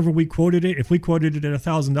 Whatever we quoted it, if we quoted it at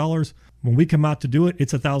 $1,000, when we come out to do it,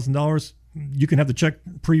 it's $1,000. You can have the check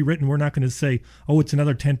pre-written. We're not going to say, oh, it's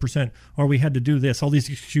another 10%, or we had to do this. All these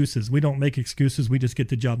excuses. We don't make excuses. We just get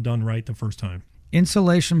the job done right the first time.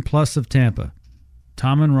 Insulation Plus of Tampa.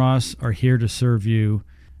 Tom and Ross are here to serve you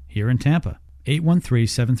here in Tampa.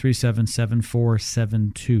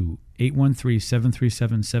 813-737-7472.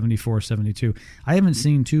 813-737-7472. I haven't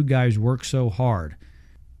seen two guys work so hard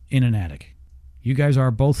in an attic. You guys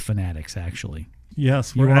are both fanatics, actually.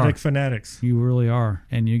 Yes, we're attic fanatics. You really are.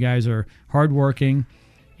 And you guys are hardworking.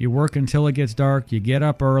 You work until it gets dark. You get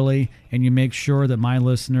up early, and you make sure that my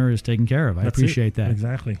listener is taken care of. I appreciate that.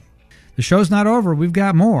 Exactly. The show's not over. We've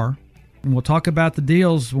got more, and we'll talk about the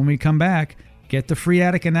deals when we come back. Get the free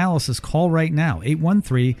attic analysis. Call right now,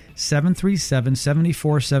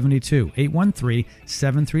 813-737-7472,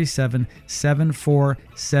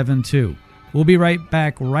 813-737-7472. We'll be right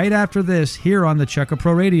back right after this here on the Check-A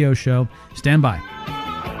Pro Radio Show. Stand by.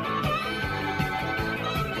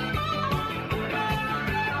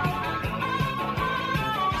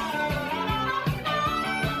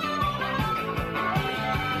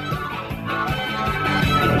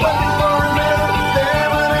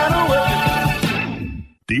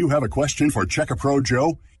 Do you have a question for Check-A Pro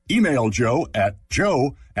Joe? Email Joe at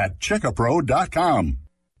checkapro.com.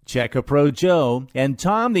 Check-A Pro Joe and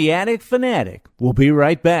Tom the Attic Fanatic will be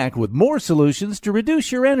right back with more solutions to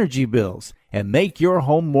reduce your energy bills and make your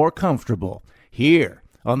home more comfortable here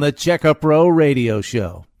on the Check-A Pro Radio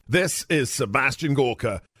Show. This is Sebastian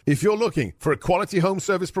Gorka. If you're looking for a quality home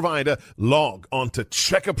service provider, log on to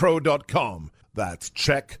checkapro.com. That's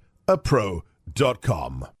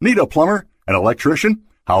checkapro.com. Need a plumber? An electrician?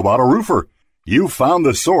 How about a roofer? You found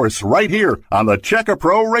the source right here on the Check-A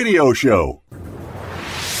Pro Radio Show.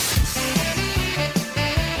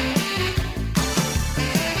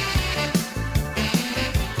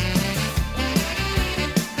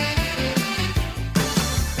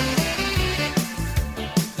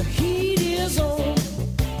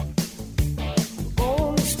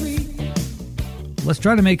 Let's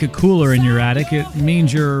try to make it cooler in your attic. It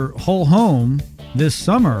means your whole home this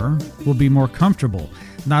summer will be more comfortable.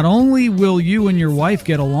 Not only will you and your wife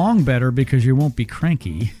get along better because you won't be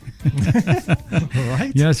cranky.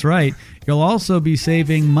 Right? Yes, right. You'll also be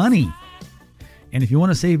saving money. And if you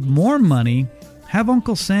want to save more money, have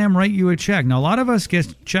Uncle Sam write you a check. Now, a lot of us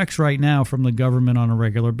get checks right now from the government on a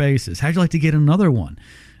regular basis. How'd you like to get another one?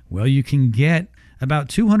 Well, you can get about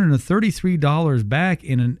 $233 back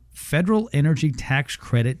in a federal energy tax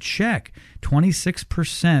credit check.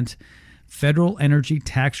 26% federal energy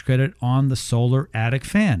tax credit on the solar attic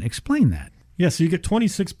fan. Explain that. Yeah, so you get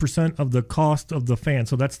 26% of the cost of the fan.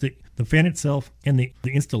 So that's the fan itself and the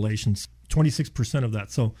installations. 26% of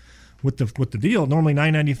that. So with the deal, normally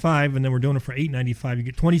 $9.95, and then we're doing it for $8.95. You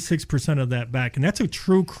get 26% of that back, and that's a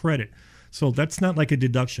true credit. So that's not like a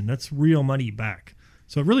deduction. That's real money back.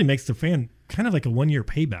 So it really makes the fan kind of like a 1-year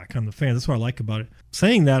payback on the fan. That's what I like about it.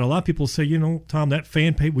 Saying that, a lot of people say, Tom, that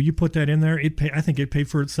fan paid. Will you put that in there? I think it paid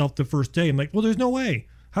for itself the first day. I'm like, well, there's no way.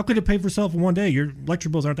 How could it pay for itself in one day? Your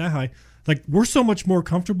electric bills aren't that high. Like, we're so much more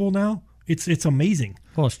comfortable now. It's amazing.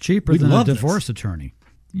 Well, it's cheaper than a divorce attorney.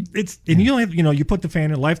 You don't have, you put the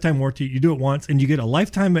fan in a lifetime warranty. You do it once, and you get a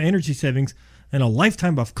lifetime of energy savings and a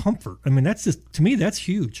lifetime of comfort. I mean, that's just, to me, that's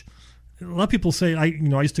huge. A lot of people say, I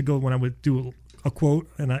used to go when I would do a quote,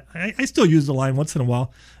 and I still use the line once in a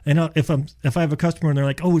while. And if I have a customer and they're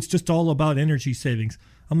like, oh, it's just all about energy savings,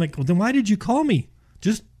 I'm like, well, then why did you call me?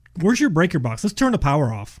 Just, where's your breaker box? Let's turn the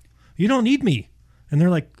power off. You don't need me. And they're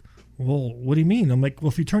like, well, what do you mean? I'm like, well,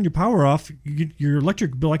 if you turn your power off, your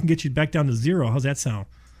electric bill, I can get you back down to zero. How's that sound?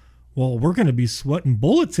 Well, we're going to be sweating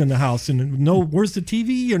bullets in the house and where's the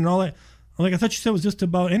TV and all that. I'm like, I thought you said it was just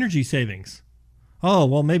about energy savings. Oh,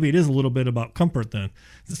 well, maybe it is a little bit about comfort then.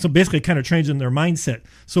 So basically kind of changing their mindset.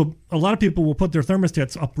 So a lot of people will put their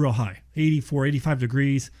thermostats up real high, 84, 85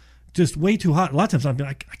 degrees, just way too hot. A lot of times I'm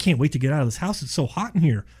like, I can't wait to get out of this house. It's so hot in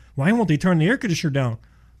here. Why won't they turn the air conditioner down?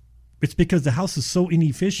 It's because the house is so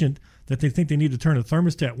inefficient that they think they need to turn the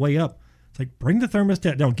thermostat way up. It's like, bring the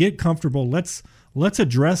thermostat down, get comfortable. Let's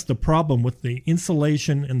address the problem with the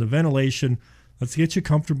insulation and the ventilation. Let's get you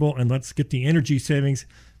comfortable, and let's get the energy savings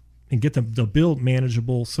and get the bill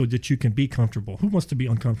manageable so that you can be comfortable. Who wants to be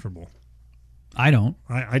uncomfortable? I don't.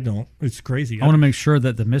 I don't. It's crazy. I want to make sure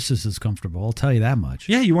that the missus is comfortable. I'll tell you that much.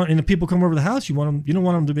 Yeah, and the people come over the house, you don't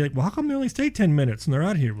want them to be like, well, how come they only stay 10 minutes and they're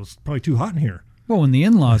out of here? Well, it's probably too hot in here. Well, when the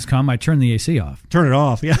in-laws come, I turn the AC off. Turn it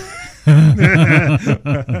off, yeah.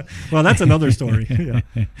 Well, that's another story. Yeah.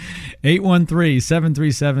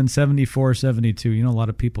 813-737-7472. A lot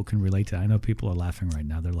of people can relate to that. I know people are laughing right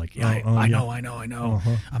now. They're like, I know.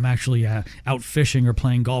 Uh-huh. I'm actually out fishing or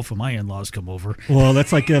playing golf when my in-laws come over. Well,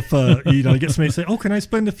 that's like if you get somebody say, oh, can I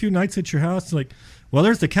spend a few nights at your house? It's like, well,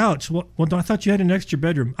 there's the couch. Well, I thought you had an extra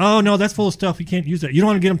bedroom. Oh, no, that's full of stuff. You can't use that. You don't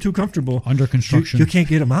want to get them too comfortable. Under construction. You can't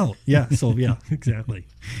get them out. Yeah, so yeah, exactly.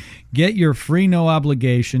 Get your free, no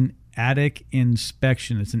obligation attic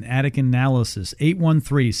inspection. It's an attic analysis.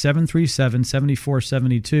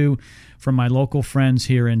 813-737-7472 from my local friends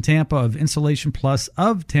here in Tampa of Insulation Plus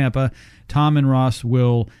of Tampa. Tom and Ross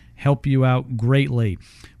will help you out greatly.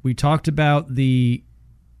 We talked about the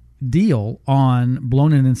deal on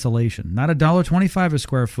blown-in insulation. Not $1.25 a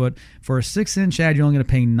square foot. For a 6-inch ad, you're only going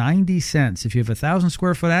to pay 90 cents. If you have a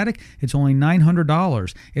 1,000-square-foot attic, it's only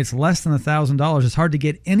 $900. It's less than $1,000. It's hard to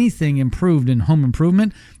get anything improved in home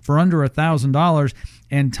improvement for under $1,000.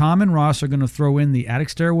 And Tom and Ross are going to throw in the attic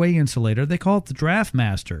stairway insulator. They call it the Draft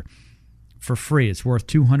Master for free. It's worth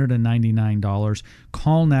 $299.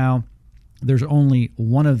 Call now. There's only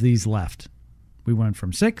one of these left. We went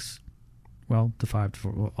from 6 to 5 to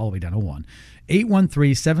 4, all the way down to 1.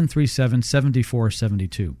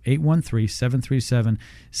 813-737-7472.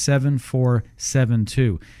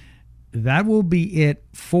 813-737-7472. That will be it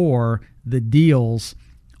for the deals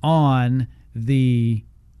on the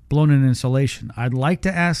blown-in insulation. I'd like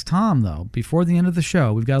to ask Tom, though, before the end of the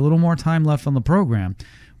show, we've got a little more time left on the program,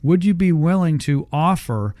 would you be willing to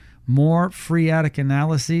offer more free attic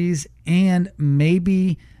analyses and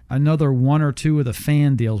maybe another 1 or 2 of the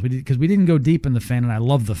fan deals? Because we didn't go deep in the fan, and I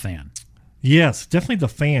love the fan. Yes, definitely the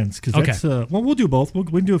fans. Because that's we'll do both. We'll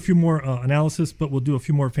do a few more analysis, but we'll do a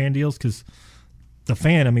few more fan deals because the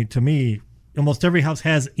fan, I mean, to me, almost every house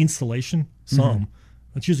has insulation. Some.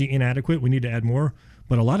 It's usually inadequate. We need to add more.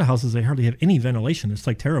 But a lot of houses, they hardly have any ventilation. It's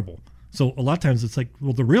like terrible. So a lot of times it's like,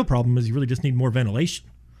 well, the real problem is you really just need more ventilation.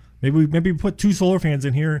 Maybe we put 2 solar fans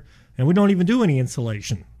in here and we don't even do any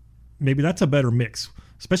insulation. Maybe that's a better mix,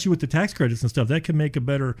 especially with the tax credits and stuff. That can make a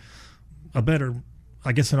better, I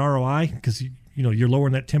guess, an ROI because you're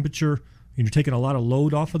lowering that temperature. and you're taking a lot of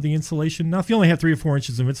load off of the insulation. Now, if you only have 3 or 4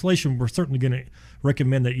 inches of insulation, we're certainly going to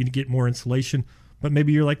recommend that you get more insulation. But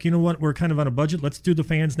maybe you're like, you know what, we're kind of on a budget. Let's do the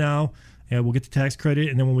fans now, and we'll get the tax credit.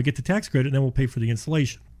 And then when we get the tax credit, then we'll pay for the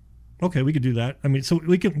insulation. Okay, we could do that. I mean, so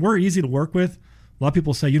we're easy to work with. A lot of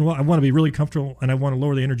people say, you know what, I want to be really comfortable and I want to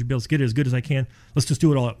lower the energy bills, get it as good as I can. Let's just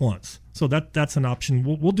do it all at once. So that's an option.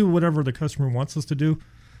 We'll do whatever the customer wants us to do.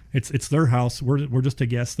 It's their house. We're just a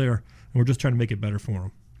guest there, and we're just trying to make it better for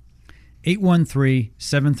them.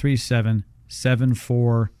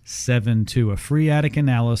 813-737-7472, a free attic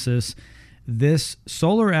analysis. This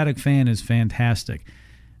solar attic fan is fantastic.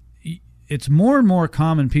 It's more and more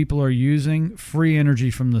common people are using free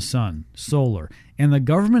energy from the sun, solar, and the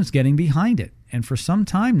government's getting behind it. And for some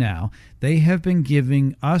time now, they have been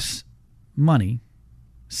giving us money,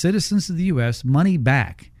 citizens of the U.S., money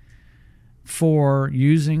back for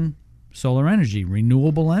using solar energy,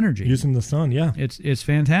 renewable energy. Using the sun, yeah. It's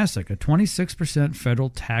fantastic. A 26% federal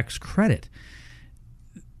tax credit.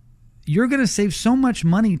 You're going to save so much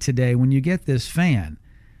money today when you get this fan.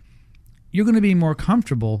 You're going to be more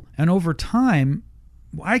comfortable, and over time,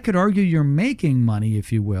 I could argue you're making money,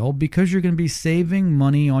 if you will, because you're going to be saving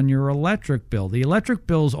money on your electric bill. The electric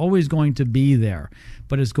bill is always going to be there,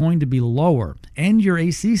 but it's going to be lower, and your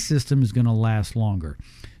AC system is going to last longer.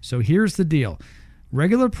 So here's the deal.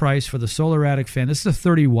 Regular price for the solar attic fan, this is a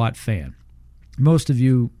 30-watt fan. Most of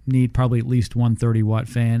you need probably at least one 30-watt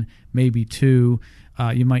fan, maybe 2.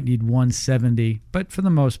 You might need 170, but for the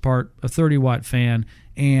most part, a 30-watt fan.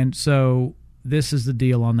 And so this is the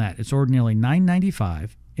deal on that. It's ordinarily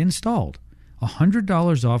 $995 installed.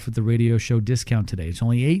 $100 off with the radio show discount today. It's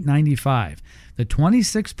only $895. The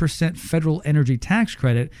 26% federal energy tax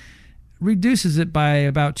credit reduces it by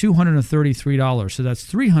about $233. So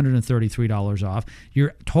that's $333 off.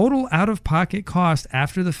 Your total out-of-pocket cost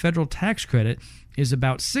after the federal tax credit is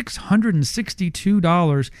about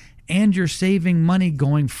 $662, and you're saving money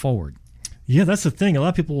going forward. Yeah, that's the thing. A lot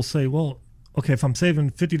of people will say, well, okay, if I'm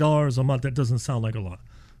saving $50 a month, that doesn't sound like a lot.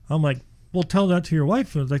 I'm like, well, tell that to your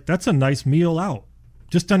wife. Like, that's a nice meal out,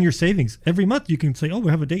 just on your savings. Every month you can say, oh,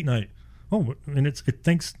 we have a date night. Oh, and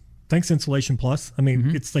thanks Insulation Plus. I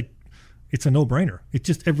mean, it's like, it's a no-brainer. It's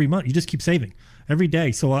just every month. You just keep saving every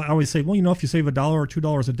day. So I always say, well, you know, if you save $1 or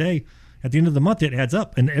 $2 a day, at the end of the month, it adds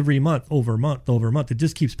up. And every month, over month, it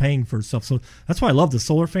just keeps paying for itself. So that's why I love the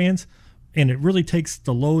solar fans. And it really takes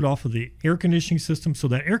the load off of the air conditioning system. So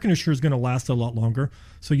that air conditioner is going to last a lot longer.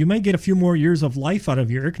 So you may get a few more years of life out of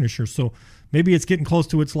your air conditioner. So maybe it's getting close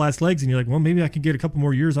to its last legs, and you're like, well, maybe I can get a couple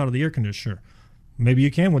more years out of the air conditioner. Maybe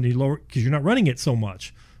you can when you lower, because you're not running it so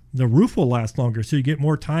much. The roof will last longer, so you get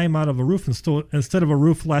more time out of a roof. Instead of a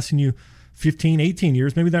roof lasting you 15, 18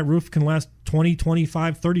 years, maybe that roof can last 20,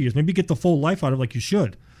 25, 30 years. Maybe you get the full life out of it like you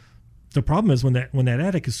should. The problem is when that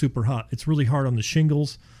attic is super hot, it's really hard on the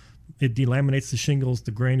shingles. It delaminates the shingles,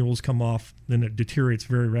 the granules come off, then it deteriorates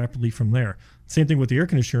very rapidly from there. Same thing with the air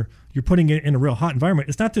conditioner. You're putting it in a real hot environment.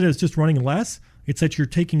 It's not that it's just running less, it's that you're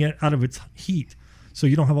taking it out of its heat. So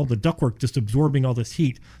you don't have all the ductwork just absorbing all this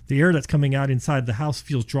heat. The air that's coming out inside the house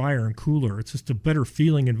feels drier and cooler. It's just a better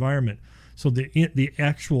feeling environment. So the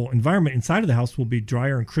actual environment inside of the house will be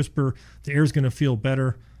drier and crisper. The air is going to feel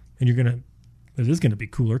better, and it is going to be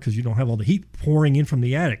cooler because you don't have all the heat pouring in from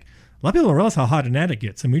the attic. A lot of people don't realize how hot an attic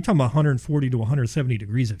gets. I mean, you're talking about 140 to 170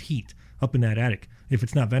 degrees of heat up in that attic if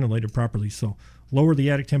it's not ventilated properly. So lower the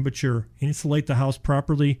attic temperature, insulate the house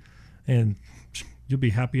properly, and you'll be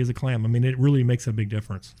happy as a clam. I mean, it really makes a big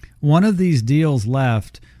difference. One of these deals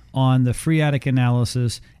left on the free attic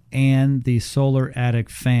analysis and the solar attic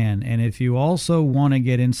fan. And if you also want to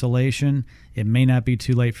get insulation, it may not be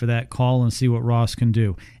too late for that. Call and see what Ross can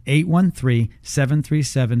do.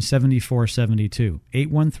 813-737-7472.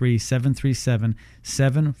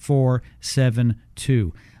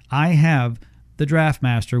 813-737-7472. I have the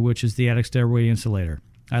DraftMaster, which is the attic stairway insulator.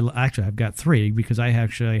 I've got 3 because I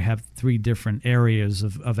actually have 3 different areas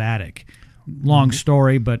of attic. Long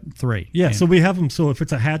story, but 3. Yeah, and so we have them. So if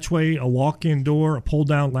it's a hatchway, a walk-in door, a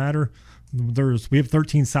pull-down ladder, we have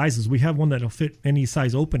 13 sizes. We have one that'll fit any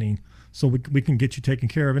size opening, so we can get you taken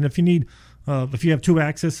care of. And if you need, if you have 2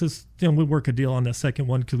 accesses, then we'll work a deal on that second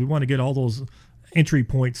one because we want to get all those entry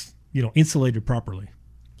points, insulated properly.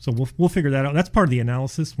 So we'll figure that out. That's part of the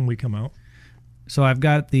analysis when we come out. So I've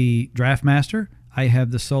got the DraftMaster. I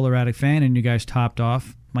have the solar attic fan, and you guys topped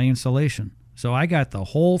off my insulation. So I got the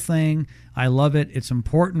whole thing. I love it. It's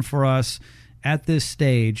important for us at this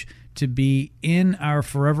stage to be in our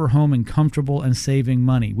forever home and comfortable and saving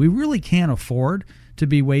money. We really can't afford to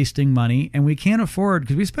be wasting money, and we can't afford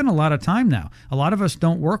because we spend a lot of time now. A lot of us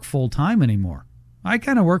don't work full time anymore. I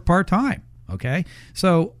kind of work part time, okay?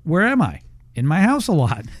 So where am I? in my house a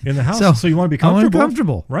lot. In the house, so you want to be comfortable. I want to be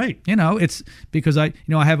comfortable. Right. It's because I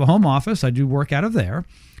have a home office. I do work out of there,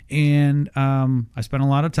 and I spend a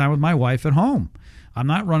lot of time with my wife at home. I'm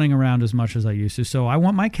not running around as much as I used to, so I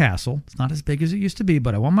want my castle. It's not as big as it used to be,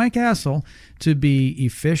 but I want my castle to be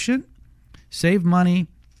efficient, save money,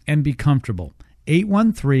 and be comfortable.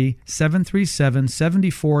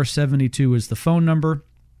 813-737-7472 is the phone number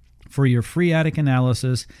for your free attic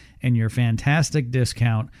analysis and your fantastic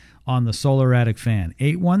discount on the Solar Attic Fan.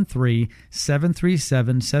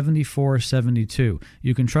 813-737-7472.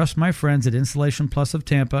 You can trust my friends at Insulation Plus of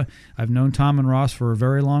Tampa. I've known Tom and Ross for a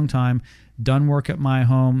very long time, done work at my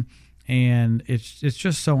home, and it's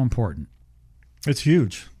just so important. It's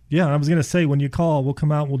huge. Yeah, I was going to say, when you call, we'll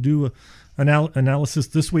come out, we'll do an analysis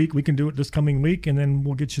this week. We can do it this coming week, and then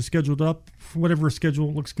we'll get you scheduled up. Whatever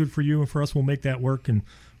schedule looks good for you and for us, we'll make that work. And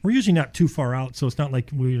we're usually not too far out, so it's not like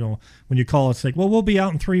when you call, it's like, well, we'll be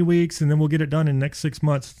out in 3 weeks, and then we'll get it done in the next 6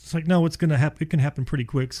 months. It's like, no, it's going to happen. It can happen pretty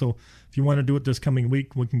quick. So if you want to do it this coming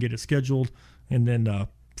week, we can get it scheduled, and then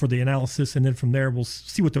for the analysis, and then from there we'll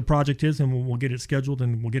see what the project is, and we'll get it scheduled,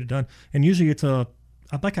 and we'll get it done. And usually it's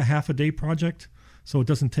like a half a day project, so it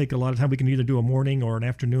doesn't take a lot of time. We can either do a morning or an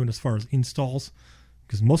afternoon as far as installs,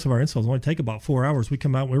 because most of our installs only take about 4 hours. We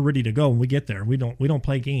come out, we're ready to go, and we get there. We don't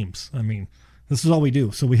play games. I mean, this is all we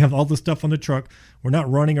do. So we have all the stuff on the truck. We're not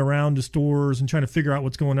running around to stores and trying to figure out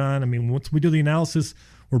what's going on. I mean, once we do the analysis,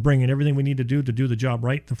 we're bringing everything we need to do the job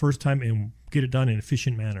right the first time and get it done in an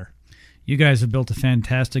efficient manner. You guys have built a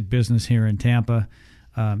fantastic business here in Tampa.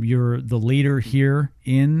 You're the leader here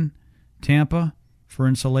in Tampa for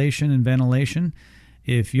insulation and ventilation.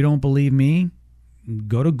 If you don't believe me,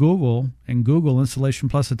 go to Google and Google Insulation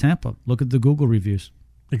Plus of Tampa. Look at the Google reviews.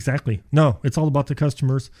 Exactly. No, it's all about the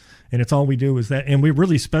customers, and it's all we do is that. And we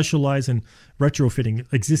really specialize in retrofitting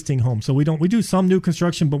existing homes. So we do some new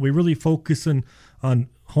construction, but we really focus on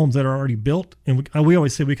homes that are already built. And we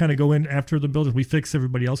always say we kind of go in after the builders. We fix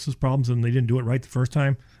everybody else's problems, and they didn't do it right the first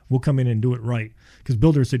time. We'll come in and do it right, because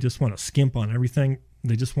builders, they just want to skimp on everything.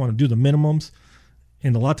 They just want to do the minimums.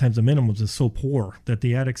 And a lot of times the minimums is so poor that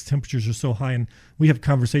the attic's temperatures are so high. And we have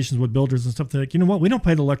conversations with builders and stuff. They're like, you know what? We don't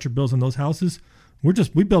pay the electric bills on those houses.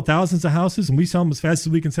 We build thousands of houses, and we sell them as fast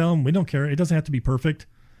as we can sell them. We don't care. It doesn't have to be perfect.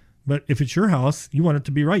 But if it's your house, you want it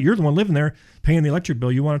to be right. You're the one living there paying the electric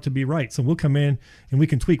bill. You want it to be right. So we'll come in and we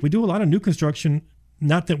can tweak. We do a lot of new construction,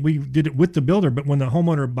 not that we did it with the builder, but when the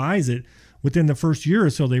homeowner buys it, within the first year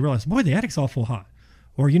or so, they realize, boy, the attic's awful hot.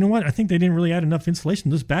 Or, you know what? I think they didn't really add enough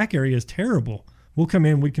insulation. This back area is terrible. We'll come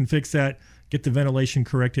in, we can fix that, get the ventilation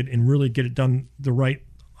corrected, and really get it done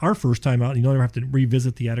our first time out. You don't ever have to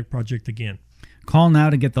revisit the attic project again. Call now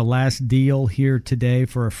to get the last deal here today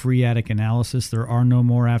for a free attic analysis. There are no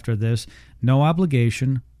more after this. No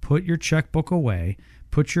obligation. Put your checkbook away.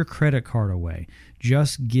 Put your credit card away.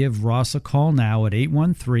 Just give Ross a call now at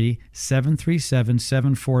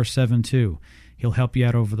 813-737-7472. He'll help you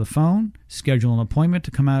out over the phone. Schedule an appointment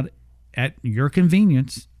to come out at your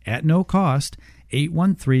convenience at no cost.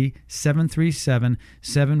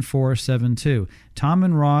 813-737-7472. Tom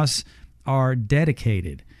and Ross are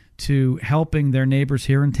dedicated to helping their neighbors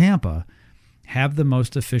here in Tampa have the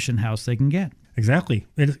most efficient house they can get. Exactly.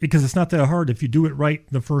 Because it's not that hard if you do it right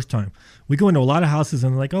the first time. We go into a lot of houses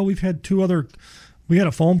and like, oh, we had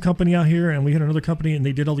a foam company out here and we had another company and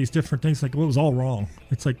they did all these different things. Like, well, it was all wrong.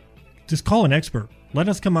 It's like, just call an expert. Let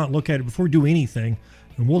us come out and look at it before we do anything,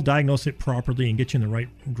 and we'll diagnose it properly and get you in the right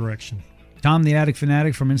direction. Tom, the Attic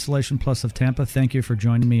Fanatic from Insulation Plus of Tampa, thank you for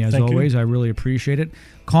joining me as always. I really appreciate it.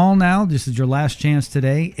 Call now. This is your last chance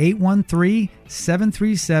today.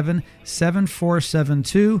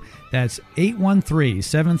 813-737-7472. That's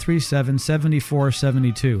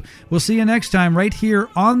 813-737-7472. We'll see you next time right here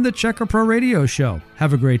on the Checker Pro Radio Show.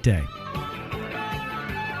 Have a great day.